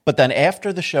it. But then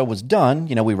after the show was done,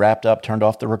 we wrapped up, turned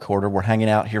off the recorder. We're hanging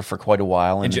out here for quite a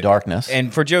while in the darkness.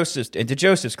 And to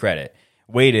Joseph's credit,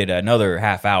 waited another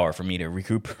half hour for me to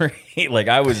recuperate. Like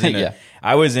I was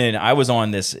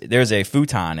on this. There's a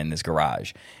futon in this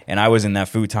garage, and I was in that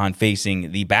futon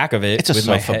facing the back of it. It's a with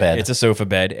sofa bed. It's a sofa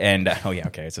bed, and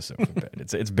it's a sofa bed.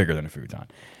 It's bigger than a futon,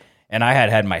 and I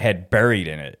had my head buried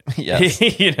in it. Yes.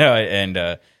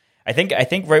 And I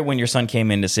think right when your son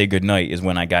came in to say goodnight is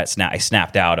when I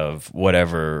snapped out of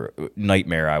whatever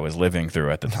nightmare I was living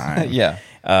through at the time. Yeah.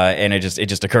 And it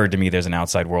just occurred to me there's an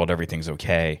outside world, everything's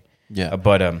okay. Yeah.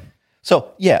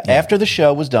 After the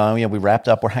show was done, we wrapped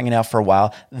up. We're hanging out for a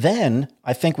while. Then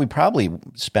I think we probably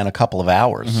spent a couple of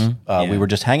hours. We were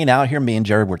just hanging out here. Me and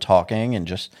Jared were talking and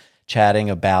just chatting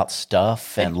about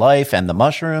stuff and life and the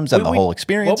mushrooms and the whole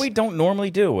experience. What we don't normally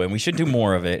do, and we should do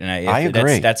more of it. And I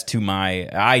agree.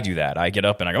 I do that. I get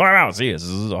up and I go, wow, see this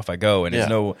is off I go. And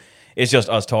it's just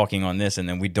us talking on this, and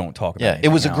then we don't talk about anything it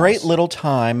was a else. great little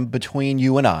time between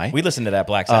you and I. We listened to that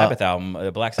Black Sabbath album.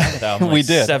 Like we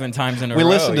did 7 times in a row. We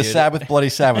listened to Sabbath, Bloody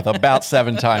Sabbath about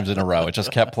 7 times in a row. It just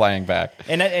kept playing back,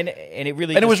 and it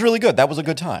really it was really good. That was a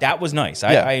good time. That was nice.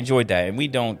 I enjoyed that, and we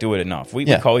don't do it enough. We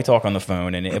talk on the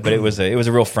phone, but it was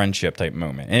a real friendendship type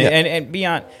moment, and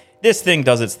beyond. This thing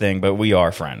does its thing, but we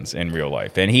are friends in real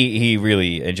life, and he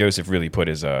really and Joseph really put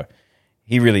his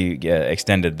he really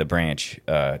extended the branch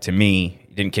to me.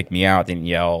 He didn't kick me out, didn't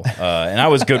yell, and I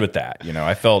was good with that.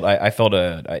 I felt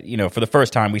for the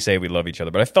first time we say we love each other,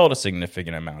 but I felt a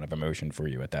significant amount of emotion for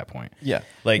you at that point. Yeah.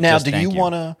 Like now, just do thank you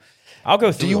want to? I'll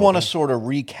go through. Do you want to sort of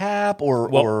recap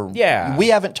or yeah? We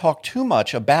haven't talked too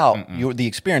much about the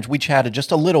experience. We chatted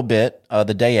just a little bit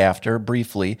the day after,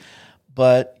 briefly,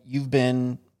 but you've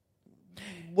been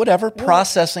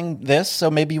processing this, so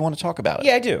maybe you want to talk about it.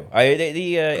 Yeah, I do.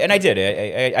 And I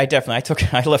did.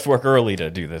 I left work early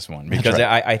to do this one because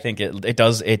I think it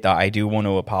does. I do want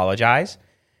to apologize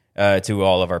to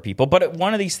all of our people. But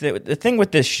one of these, the thing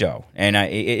with this show, and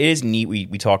it is neat.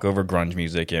 We talk over grunge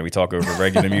music and we talk over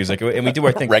regular music, and we do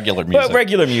our thing. regular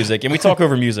music, and we talk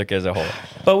over music as a whole.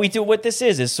 But we do what this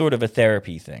is sort of a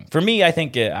therapy thing. For me, I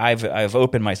think I've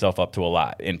opened myself up to a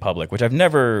lot in public, which I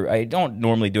don't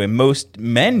normally do. And most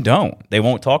men don't. They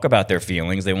won't talk about their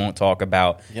feelings. They won't talk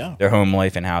about their home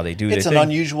life and how they do. It's an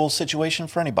unusual situation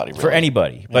for anybody. Really. For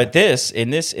anybody, but in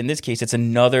this case, it's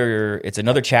another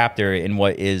chapter in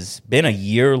what is been a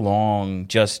year-long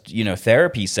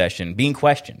therapy session being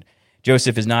questioned.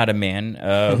 Joseph is not a man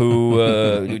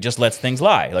who just lets things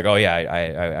lie. Like, oh yeah,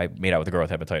 I made out with a girl with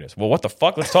hepatitis. Well, what the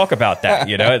fuck? Let's talk about that.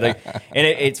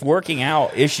 It's working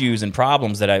out issues and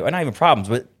problems that not even problems,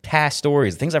 but past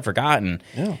stories, things I've forgotten.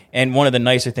 Yeah. And one of the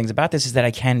nicer things about this is that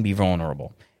I can be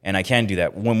vulnerable. And I can do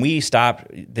that. When we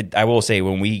stopped, I will say,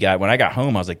 when I got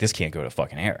home, I was like, this can't go to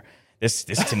fucking air. This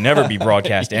can never be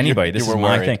broadcast to anybody. This is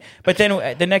my thing. But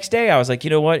then the next day, I was like,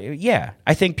 you know what? Yeah,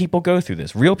 I think people go through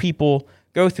this. Real people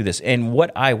go through this. And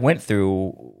what I went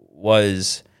through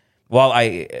was, while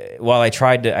I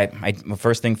tried to,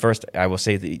 first thing first, I will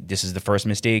say that this is the first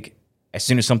mistake. As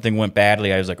soon as something went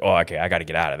badly, I was like, oh, okay, I got to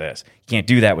get out of this. You can't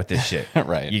do that with this shit.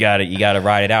 Right. You got to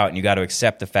ride it out, and you got to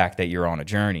accept the fact that you're on a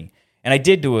journey. And I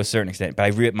did to a certain extent,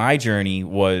 but my journey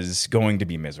was going to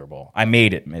be miserable. I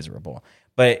made it miserable.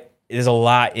 But there's a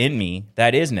lot in me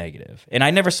that is negative. And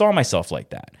I never saw myself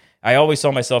like that. I always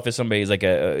saw myself as somebody who's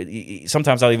like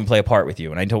sometimes I'll even play a part with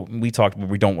you. And we talked,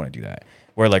 we don't want to do that.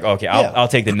 We're like, okay, I'll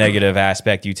take the negative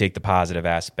aspect, you take the positive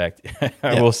aspect.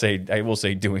 I will say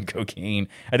doing cocaine.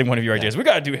 I think one of your ideas, we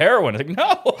got to do heroin. I was like,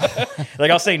 no.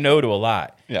 Like, I'll say no to a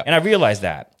lot. Yeah. And I realized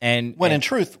that. And in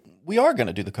truth, we are going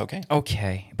to do the cocaine.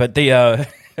 Okay. But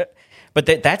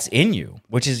that's in you,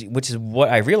 which is what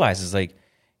I realized is like,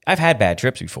 I've had bad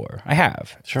trips before. I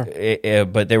have. Sure.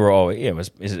 But they were all, it was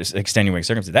extenuating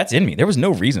circumstances. That's in me. There was no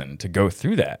reason to go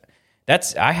through that.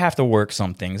 I have to work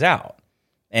some things out.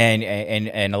 And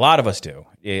a lot of us do.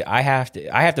 I have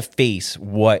to face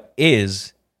what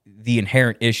is the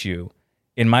inherent issue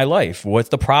in my life. What's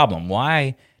the problem?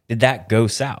 Why did that go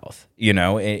south?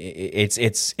 It's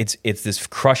this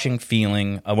crushing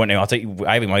feeling. I'll tell you,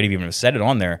 I might even have said it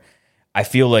on there. I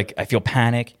feel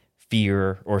panic,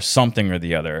 fear, or something or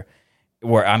the other,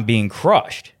 where I'm being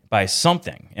crushed by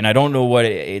something, and I don't know what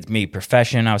it's me.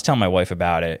 Profession. I was telling my wife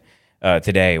about it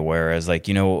today, whereas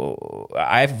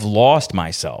I've lost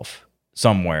myself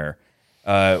somewhere.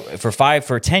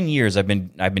 For 10 years, I've been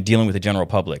dealing with the general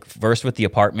public. First with the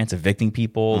apartments, evicting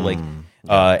people,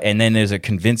 and then there's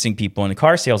convincing people. In the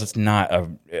car sales, it's not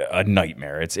a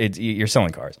nightmare. It's you're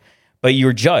selling cars. But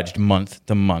you're judged month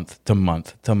to month to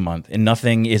month to month, and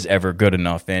nothing is ever good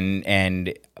enough.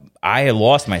 And I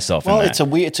lost myself in that.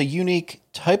 Well, it's a unique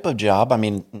type of job. I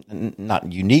mean,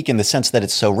 not unique in the sense that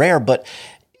it's so rare, but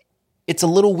it's a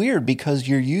little weird because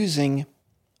you're using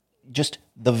just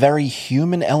the very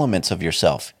human elements of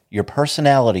yourself, your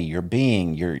personality, your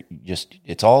being,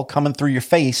 it's all coming through your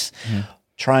face,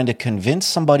 trying to convince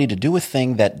somebody to do a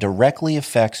thing that directly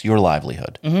affects your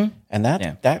livelihood. Mm-hmm. And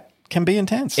that can be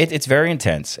intense. It's very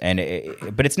intense,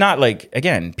 but it's not like,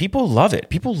 again, people love it.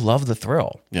 People love the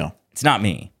thrill. Yeah, it's not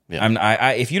me.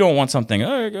 Yeah. If you don't want something,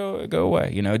 go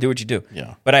away. Do what you do.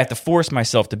 Yeah. But I have to force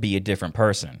myself to be a different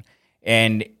person,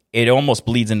 and it almost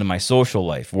bleeds into my social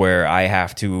life where I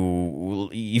have to.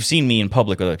 You've seen me in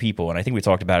public with other people, and I think we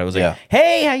talked about it. It was like,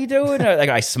 hey, how you doing? Like,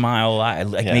 I smile a lot.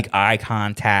 I make eye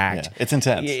contact. Yeah. It's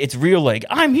intense. It's real. Like,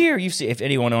 I'm here. You see, if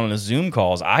anyone on the Zoom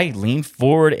calls, I lean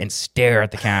forward and stare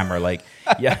at the camera, like,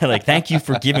 like thank you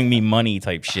for giving me money,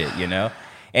 type shit.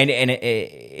 And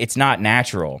it's not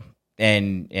natural,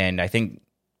 and I think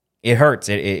it hurts.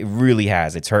 It really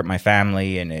has. It's hurt my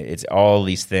family, and it's all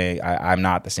these things. I'm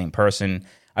not the same person.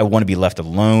 I want to be left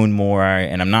alone more,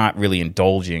 and I'm not really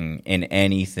indulging in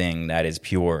anything that is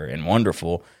pure and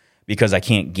wonderful because I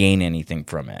can't gain anything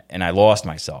from it. And I lost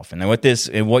myself. And then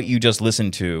what you just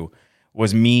listened to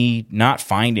was me not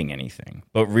finding anything,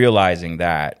 but realizing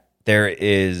that there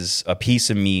is a piece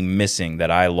of me missing that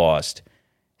I lost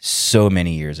so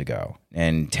many years ago.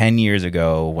 And 10 years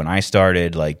ago, when I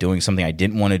started doing something I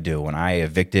didn't want to do, when I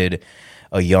evicted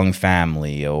a young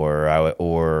family, or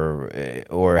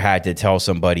had to tell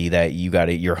somebody that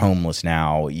you're homeless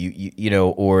now,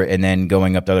 and then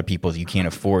going up to other people's, you can't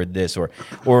afford this,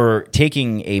 or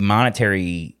taking a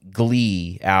monetary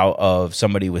glee out of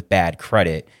somebody with bad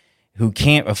credit who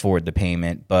can't afford the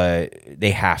payment, but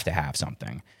they have to have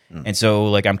something. And so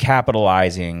like I'm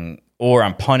capitalizing or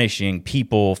I'm punishing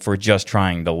people for just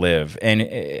trying to live,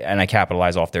 and I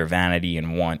capitalize off their vanity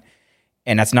and want.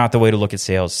 And that's not the way to look at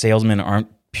sales. Salesmen aren't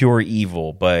pure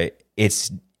evil, but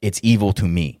it's evil to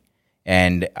me.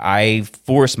 And I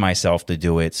force myself to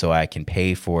do it so I can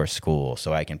pay for a school,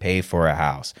 so I can pay for a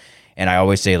house. And I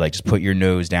always say, like, just put your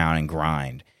nose down and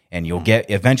grind, and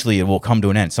eventually it will come to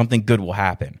an end. Something good will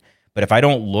happen. But if I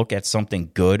don't look at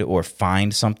something good or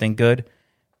find something good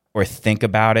or think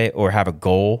about it or have a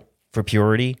goal for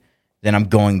purity, then I'm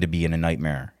going to be in a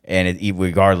nightmare. And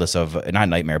regardless of, not a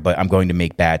nightmare, but I'm going to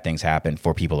make bad things happen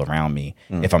for people around me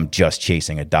if I'm just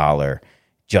chasing a dollar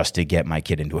just to get my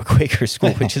kid into a Quaker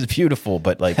school, which is beautiful.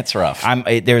 But like, that's rough.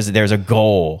 There's a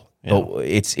goal, but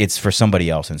it's for somebody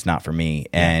else and it's not for me.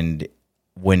 And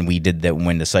when we did that,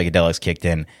 when the psychedelics kicked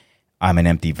in, I'm an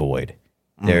empty void.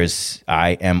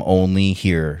 I am only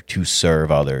here to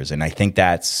serve others. And I think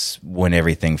that's when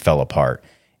everything fell apart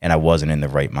and I wasn't in the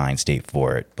right mind state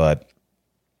for it. But,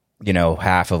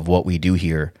 half of what we do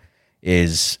here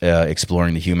is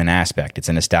exploring the human aspect. It's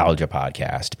a nostalgia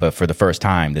podcast, but for the first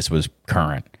time, this was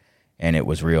current and it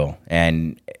was real.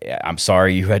 And I'm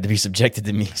sorry you had to be subjected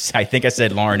to me. I think I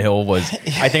said Lauryn Hill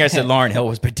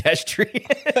was pedestrian.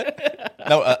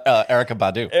 No, Erykah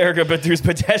Badu. Erykah Badu's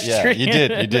pedestrian.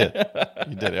 Yeah, you did.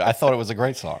 I thought it was a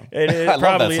great song. It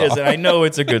probably is. And I know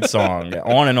it's a good song.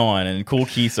 On. And Kool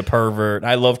Keith's a pervert.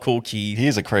 I love Kool Keith.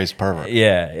 He's a crazy pervert.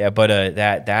 Yeah. But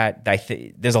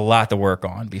there's a lot to work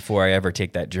on before I ever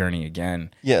take that journey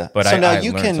again. Yeah. But so now I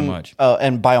you learned can, so much.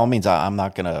 And by all means, I'm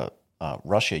not going to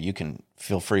rush you. You can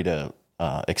feel free to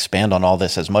expand on all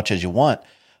this as much as you want.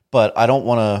 But I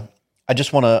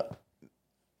just want to,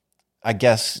 I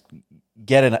guess,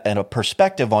 get in a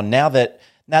perspective on now that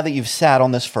you've sat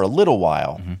on this for a little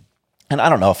while, and I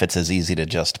don't know if it's as easy to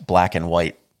just black and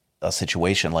white a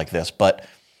situation like this, but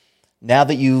now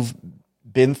that you've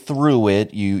been through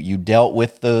it, you dealt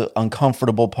with the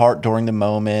uncomfortable part during the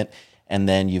moment, and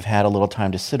then you've had a little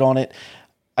time to sit on it.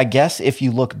 I guess if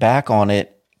you look back on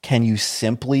it, can you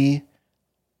simply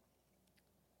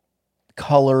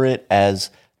color it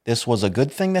as this was a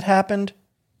good thing that happened,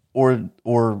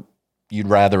 or you'd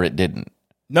rather it didn't?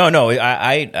 No,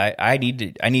 I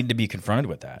need to be confronted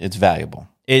with that. It's valuable.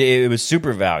 It was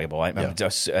super valuable. I'm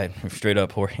just straight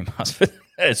up Jorge Masvidal.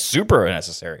 It's super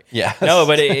necessary. Yeah. No,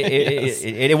 but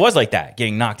it was like that,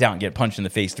 getting knocked out and getting punched in the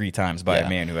face 3 times by a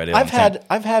man who had it. I've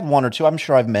had one or two. I'm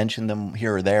sure I've mentioned them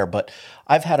here or there, but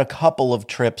I've had a couple of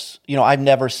trips. I've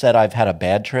never said I've had a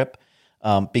bad trip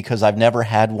because I've never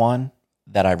had one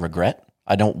that I regret.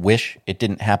 I don't wish it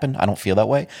didn't happen. I don't feel that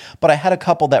way. But I had a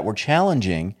couple that were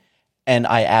challenging, and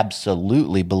I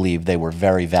absolutely believe they were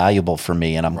very valuable for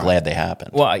me, and I'm glad they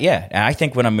happened. Well, yeah. I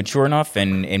think when I'm mature enough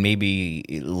and maybe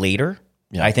later,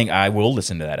 I think I will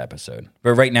listen to that episode.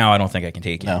 But right now, I don't think I can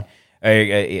take it. No.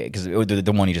 Because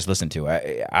the one you just listened to,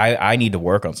 I need to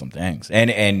work on some things.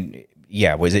 And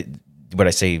would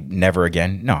I say never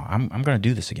again? No, I'm going to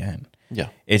do this again. Yeah.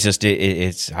 It's just,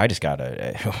 I just got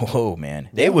to, whoa, man.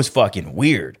 It was fucking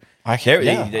weird. I'm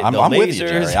with you,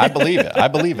 Jerry. I believe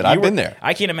it. I've been there.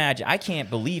 I can't imagine. I can't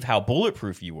believe how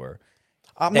bulletproof you were.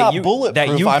 I'm not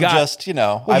bulletproof.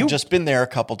 I've just been there a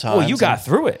couple times. Well, you got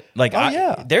through it. Like,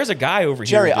 there's a guy over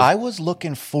Jerry, here. Jerry, I was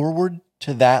looking forward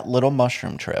to that little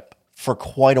mushroom trip for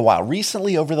quite a while.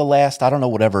 Recently, over the last, I don't know,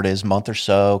 whatever it is, month or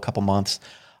so, couple months,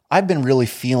 I've been really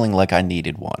feeling like I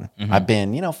needed one. I've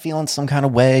been, feeling some kind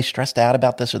of way, stressed out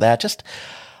about this or that.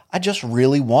 I just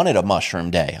really wanted a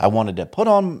mushroom day. I wanted to put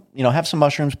on, have some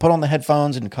mushrooms, put on the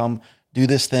headphones and come do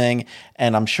this thing.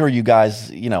 And I'm sure you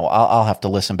guys, I'll have to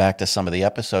listen back to some of the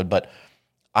episode, but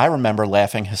I remember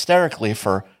laughing hysterically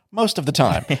for most of the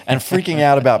time and freaking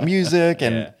out about music.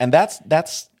 And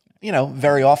that's,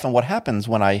 very often what happens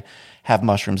when I have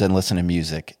mushrooms and listen to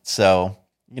music. So,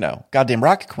 goddamn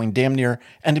Rocket Queen damn near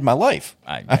ended my life.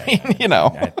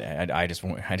 I just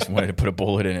wanted to put a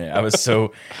bullet in it. I was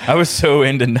so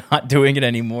into not doing it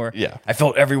anymore. Yeah. I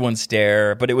felt everyone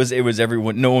stare, but it was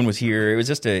everyone. No one was here. It was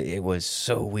just it was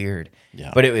so weird.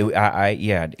 Yeah. But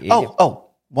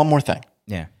one more thing.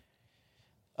 Yeah.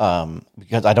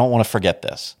 Because I don't want to forget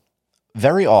this.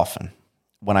 Very often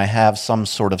when I have some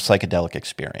sort of psychedelic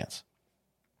experience,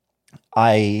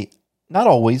 not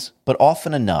always, but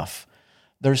often enough,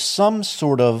 there's some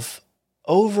sort of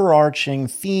overarching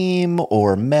theme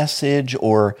or message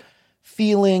or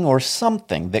feeling or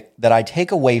something that I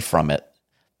take away from it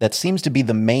that seems to be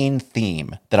the main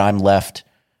theme that I'm left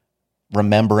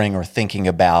remembering or thinking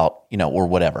about, or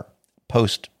whatever,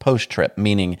 post trip,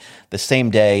 meaning the same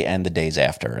day and the days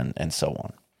after and so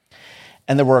on.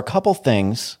 And there were a couple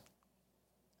things,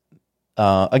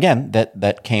 again,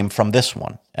 that came from this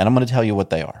one, and I'm going to tell you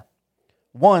what they are.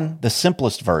 One, the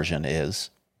simplest version is,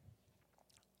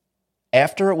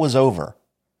 after it was over,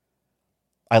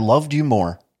 I loved you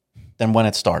more than when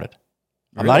it started.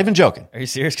 I'm not even joking. Are you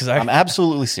serious? Because I'm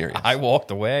absolutely serious. I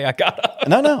walked away. I got up.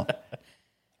 No.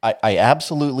 I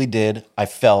absolutely did. I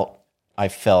just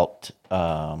felt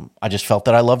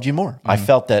that I loved you more. I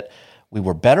felt that we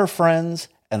were better friends,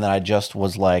 and that I just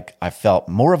was like, I felt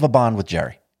more of a bond with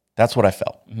Jerry. That's what I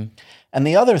felt. And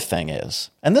the other thing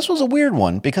is, and this was a weird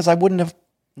one because I wouldn't have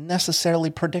necessarily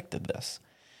predicted this.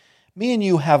 Me and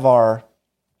you have our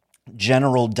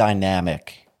general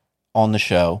dynamic on the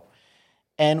show,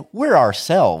 and we're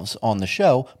ourselves on the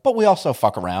show, but we also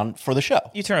fuck around for the show.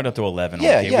 You turn it up to 11.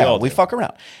 Yeah, we fuck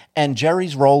around. And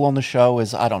Jerry's role on the show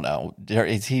is, I don't know.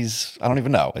 He's I don't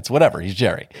even know. It's whatever. He's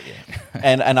Jerry.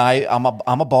 Yeah. and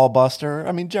I'm a ball buster.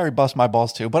 I mean, Jerry busts my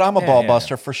balls too, but I'm a ball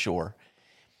buster for sure.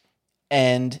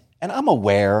 And I'm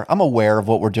aware of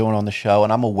what we're doing on the show,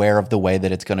 and I'm aware of the way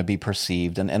that it's going to be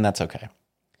perceived, and that's okay.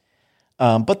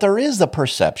 But there is the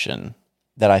perception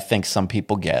that I think some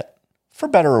people get, for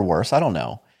better or worse, I don't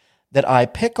know, that I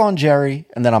pick on Jerry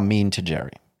and that I'm mean to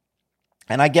Jerry.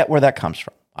 And I get where that comes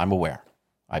from. I'm aware.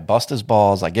 I bust his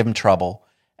balls, I give him trouble,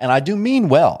 and I do mean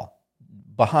well.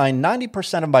 Behind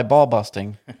 90% of my ball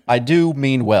busting, I do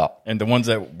mean well. And the ones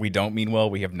that we don't mean well,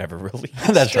 we have never released.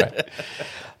 That's right.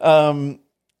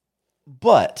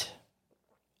 But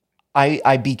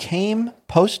I became,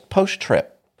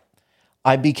 post-trip,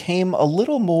 I became a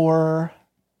little more,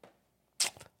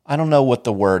 I don't know what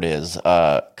the word is,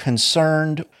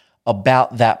 concerned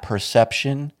about that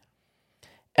perception.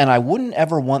 And I wouldn't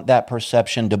ever want that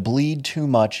perception to bleed too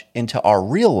much into our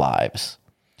real lives.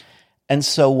 And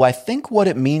so I think what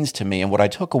it means to me and what I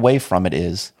took away from it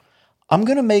is I'm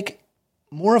going to make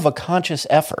more of a conscious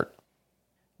effort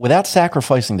without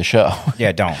sacrificing the show.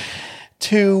 Yeah, don't.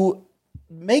 To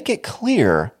make it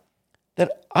clear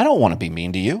that I don't want to be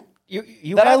mean to you.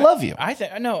 You that I love you. I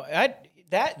think no. And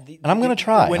I'm going to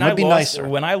try. I'm going to be nicer.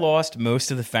 When I lost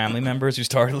most of the family members who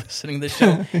started listening to the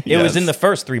show, it was in the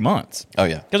first 3 months. Oh,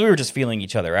 yeah. Because we were just feeling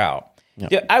each other out.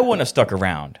 Yep. Yeah, I wouldn't have stuck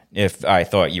around if I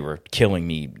thought you were killing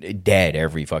me dead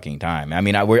every fucking time. I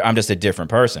mean, I'm just a different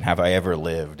person. Have I ever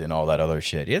lived and all that other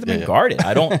shit? It's been guarded.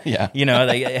 I don't,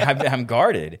 I'm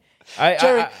guarded.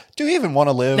 Jerry, do you even want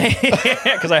to live?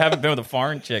 Because I haven't been with a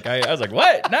foreign chick. I was like,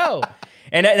 what? No.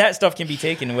 And that stuff can be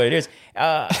taken what it is.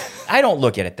 I don't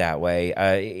look at it that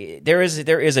way. There is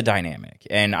a dynamic,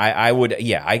 and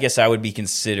I guess I would be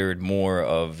considered more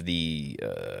of the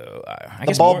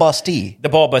ball bustee. The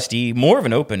ball bustee, more of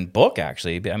an open book,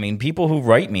 actually. I mean, people who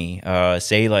write me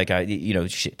say like,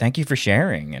 thank you for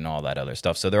sharing and all that other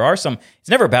stuff. So there are some. It's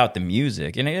never about the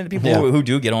music, and people who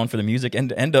do get on for the music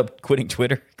end up quitting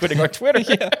our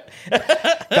Twitter.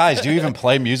 Guys, do you even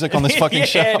play music on this fucking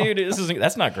show? Yeah, dude,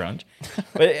 that's not grunge.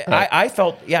 But I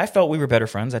felt we were better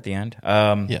friends at the end.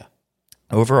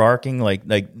 Overarching, like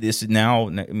this now.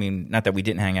 I mean, not that we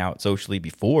didn't hang out socially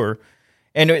before.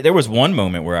 And there was one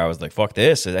moment where I was like, "Fuck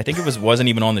this!" I think it wasn't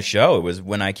even on the show. It was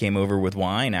when I came over with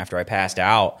wine after I passed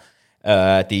out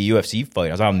at the UFC fight.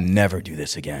 I was like, "I'll never do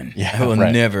this again. I will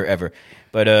never ever."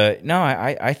 But no,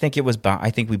 I think it was. I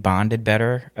think we bonded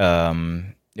better.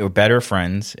 We were better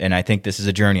friends, and I think this is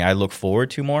a journey I look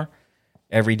forward to more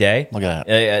every day. Look at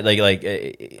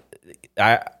that.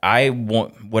 I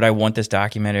want this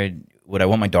documented. Would I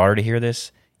want my daughter to hear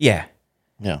this? Yeah.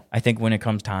 I think when it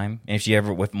comes time, and if she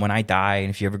ever, when I die, and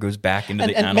if she ever goes back into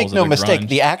the annals and make no of the mistake, grunge,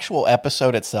 the actual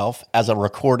episode itself as a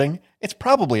recording, it's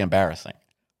probably embarrassing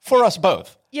for us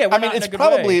both. Yeah, I mean, it's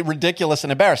probably ridiculous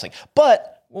and embarrassing,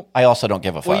 but I also don't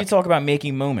give a fuck. Well, you talk about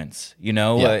making moments,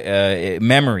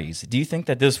 memories. Do you think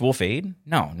that this will fade?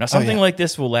 No, something like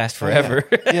this will last forever.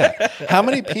 Yeah. How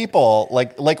many people,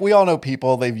 like we all know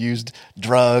people, they've used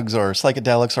drugs or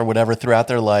psychedelics or whatever throughout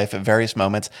their life at various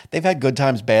moments. They've had good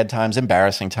times, bad times,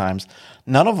 embarrassing times.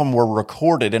 None of them were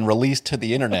recorded and released to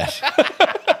the internet.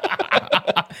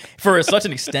 For such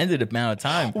an extended amount of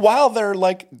time. While they're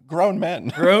like grown men.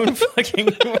 Grown fucking...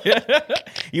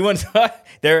 You want to...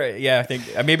 I think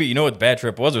maybe you know what the bad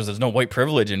trip was there's no white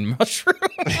privilege in mushrooms.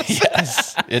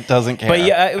 Yes, it doesn't care.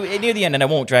 But near the end, and I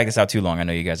won't drag this out too long. I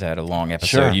know you guys had a long episode.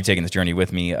 Sure. You taking this journey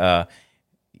with me.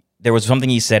 There was something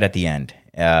he said at the end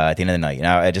of the night.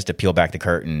 Now, just to peel back the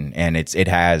curtain, and it's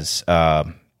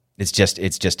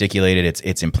it's gesticulated,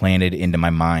 it's implanted into my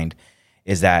mind,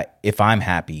 is that if I'm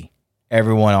happy,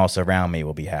 everyone else around me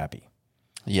will be happy.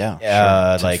 Yeah,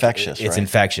 sure. It's like infectious. It's right?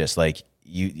 infectious. Like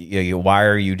you, why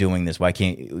are you doing this? Why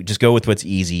can't you just go with what's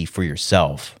easy for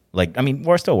yourself? Like, I mean,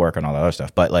 we're still working on all that other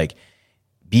stuff, but like,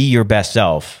 be your best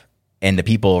self, and the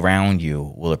people around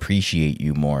you will appreciate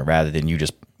you more rather than you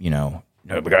just, we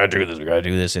gotta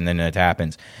do this, and then it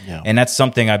happens. Yeah. And that's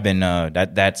something I've been. I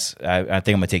think I'm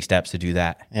gonna take steps to do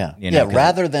that. Yeah,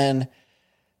 rather than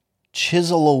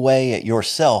chisel away at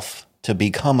yourself to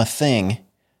become a thing.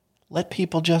 Let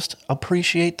people just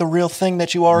appreciate the real thing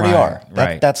that you already are.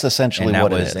 That's essentially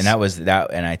what it is. And that was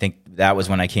that. And I think that was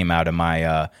when I came out of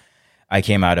my,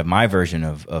 version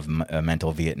of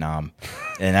mental Vietnam,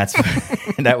 and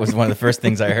that was one of the first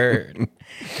things I heard.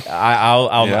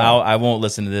 I won't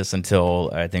listen to this until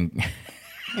I think.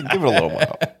 Give it a little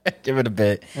while. Give it a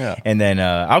bit. Yeah. And then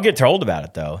I'll get told about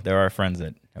it though. There are friends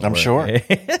that. I'm sure.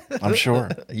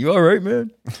 You all right,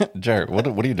 man? Jared, what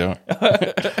are you doing?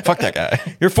 Fuck that guy.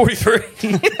 You're 43.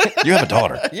 You have a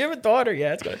daughter. You have a daughter.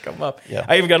 Yeah, it's going to come up. Yeah.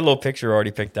 I even got a little picture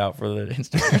already picked out for the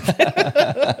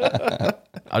Instagram.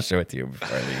 I'll show it to you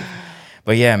before I leave.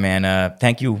 But yeah, man,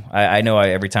 thank you. I know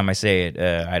every time I say it,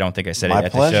 I don't think I said it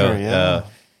at the show. Yeah.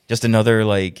 Just another,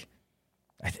 like,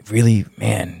 really,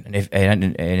 man, and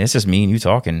it's just me and you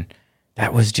talking.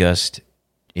 That was just,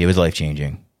 it was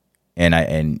life-changing.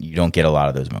 And you don't get a lot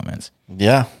of those moments.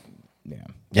 Yeah.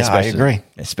 I agree.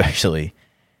 Especially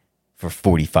for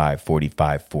 45. That's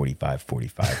right.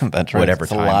 Whatever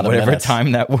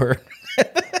time that were.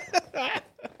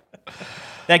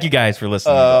 Thank you guys for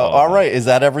listening. All right. Is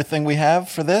that everything we have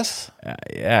for this?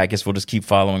 Yeah, I guess we'll just keep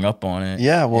following up on it.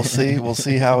 Yeah, we'll see. We'll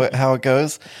see how it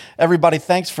goes. Everybody,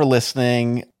 thanks for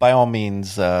listening. By all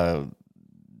means, I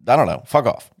don't know. Fuck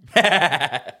off.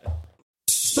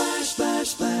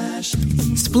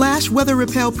 Splash Weather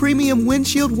Repel Premium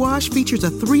Windshield Wash features a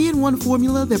 3-in-1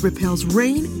 formula that repels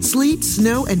rain, sleet,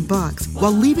 snow, and bugs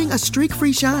while leaving a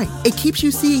streak-free shine. It keeps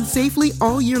you seeing safely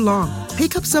all year long.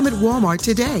 Pick up some at Walmart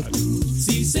today.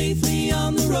 See safely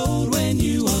on the road when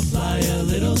you apply a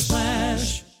little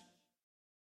splash.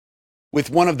 With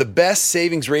one of the best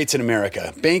savings rates in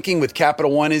America, banking with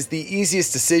Capital One is the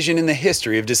easiest decision in the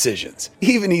history of decisions.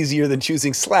 Even easier than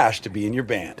choosing Slash to be in your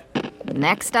band.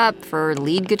 Next up for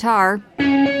lead guitar.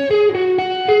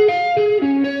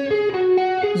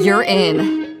 You're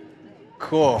in.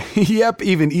 Cool. Yep,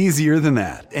 even easier than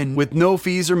that. And with no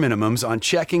fees or minimums on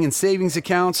checking and savings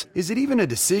accounts, is it even a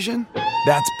decision?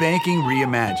 That's banking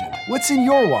reimagined. What's in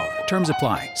your wallet? Terms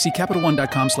apply. See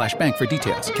CapitalOne.com/bank for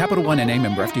details. Capital One N.A.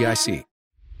 member FDIC.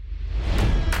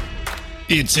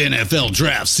 It's NFL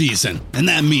draft season, and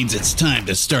that means it's time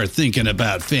to start thinking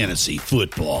about fantasy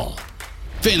football.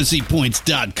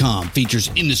 FantasyPoints.com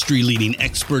features industry-leading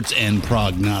experts and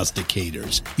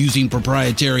prognosticators using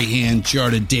proprietary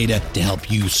hand-charted data to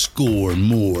help you score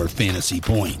more fantasy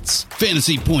points.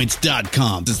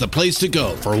 FantasyPoints.com is the place to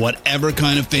go for whatever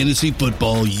kind of fantasy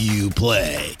football you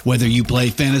play. Whether you play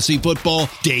fantasy football,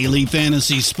 daily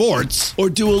fantasy sports,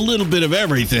 or do a little bit of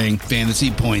everything,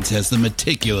 Fantasy Points has the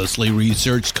meticulously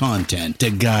researched content to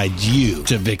guide you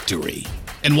to victory.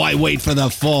 And why wait for the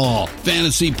fall?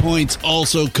 Fantasy Points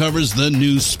also covers the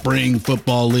new spring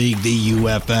football league, the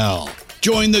UFL.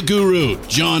 Join the guru,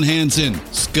 John Hansen,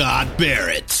 Scott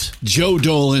Barrett, Joe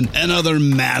Dolan, and other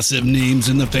massive names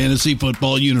in the fantasy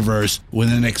football universe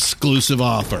with an exclusive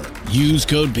offer. Use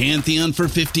code Pantheon for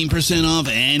 15% off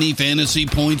any Fantasy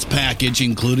Points package,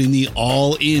 including the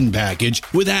all-in package,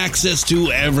 with access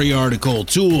to every article,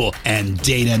 tool, and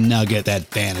data nugget that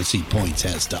Fantasy Points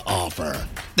has to offer.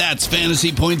 That's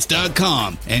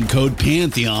FantasyPoints.com and code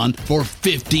Pantheon for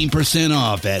 15%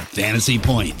 off at Fantasy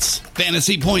Points.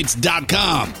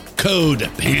 FantasyPoints.com,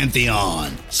 code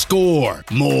Pantheon. Score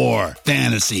more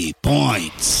fantasy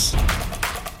points.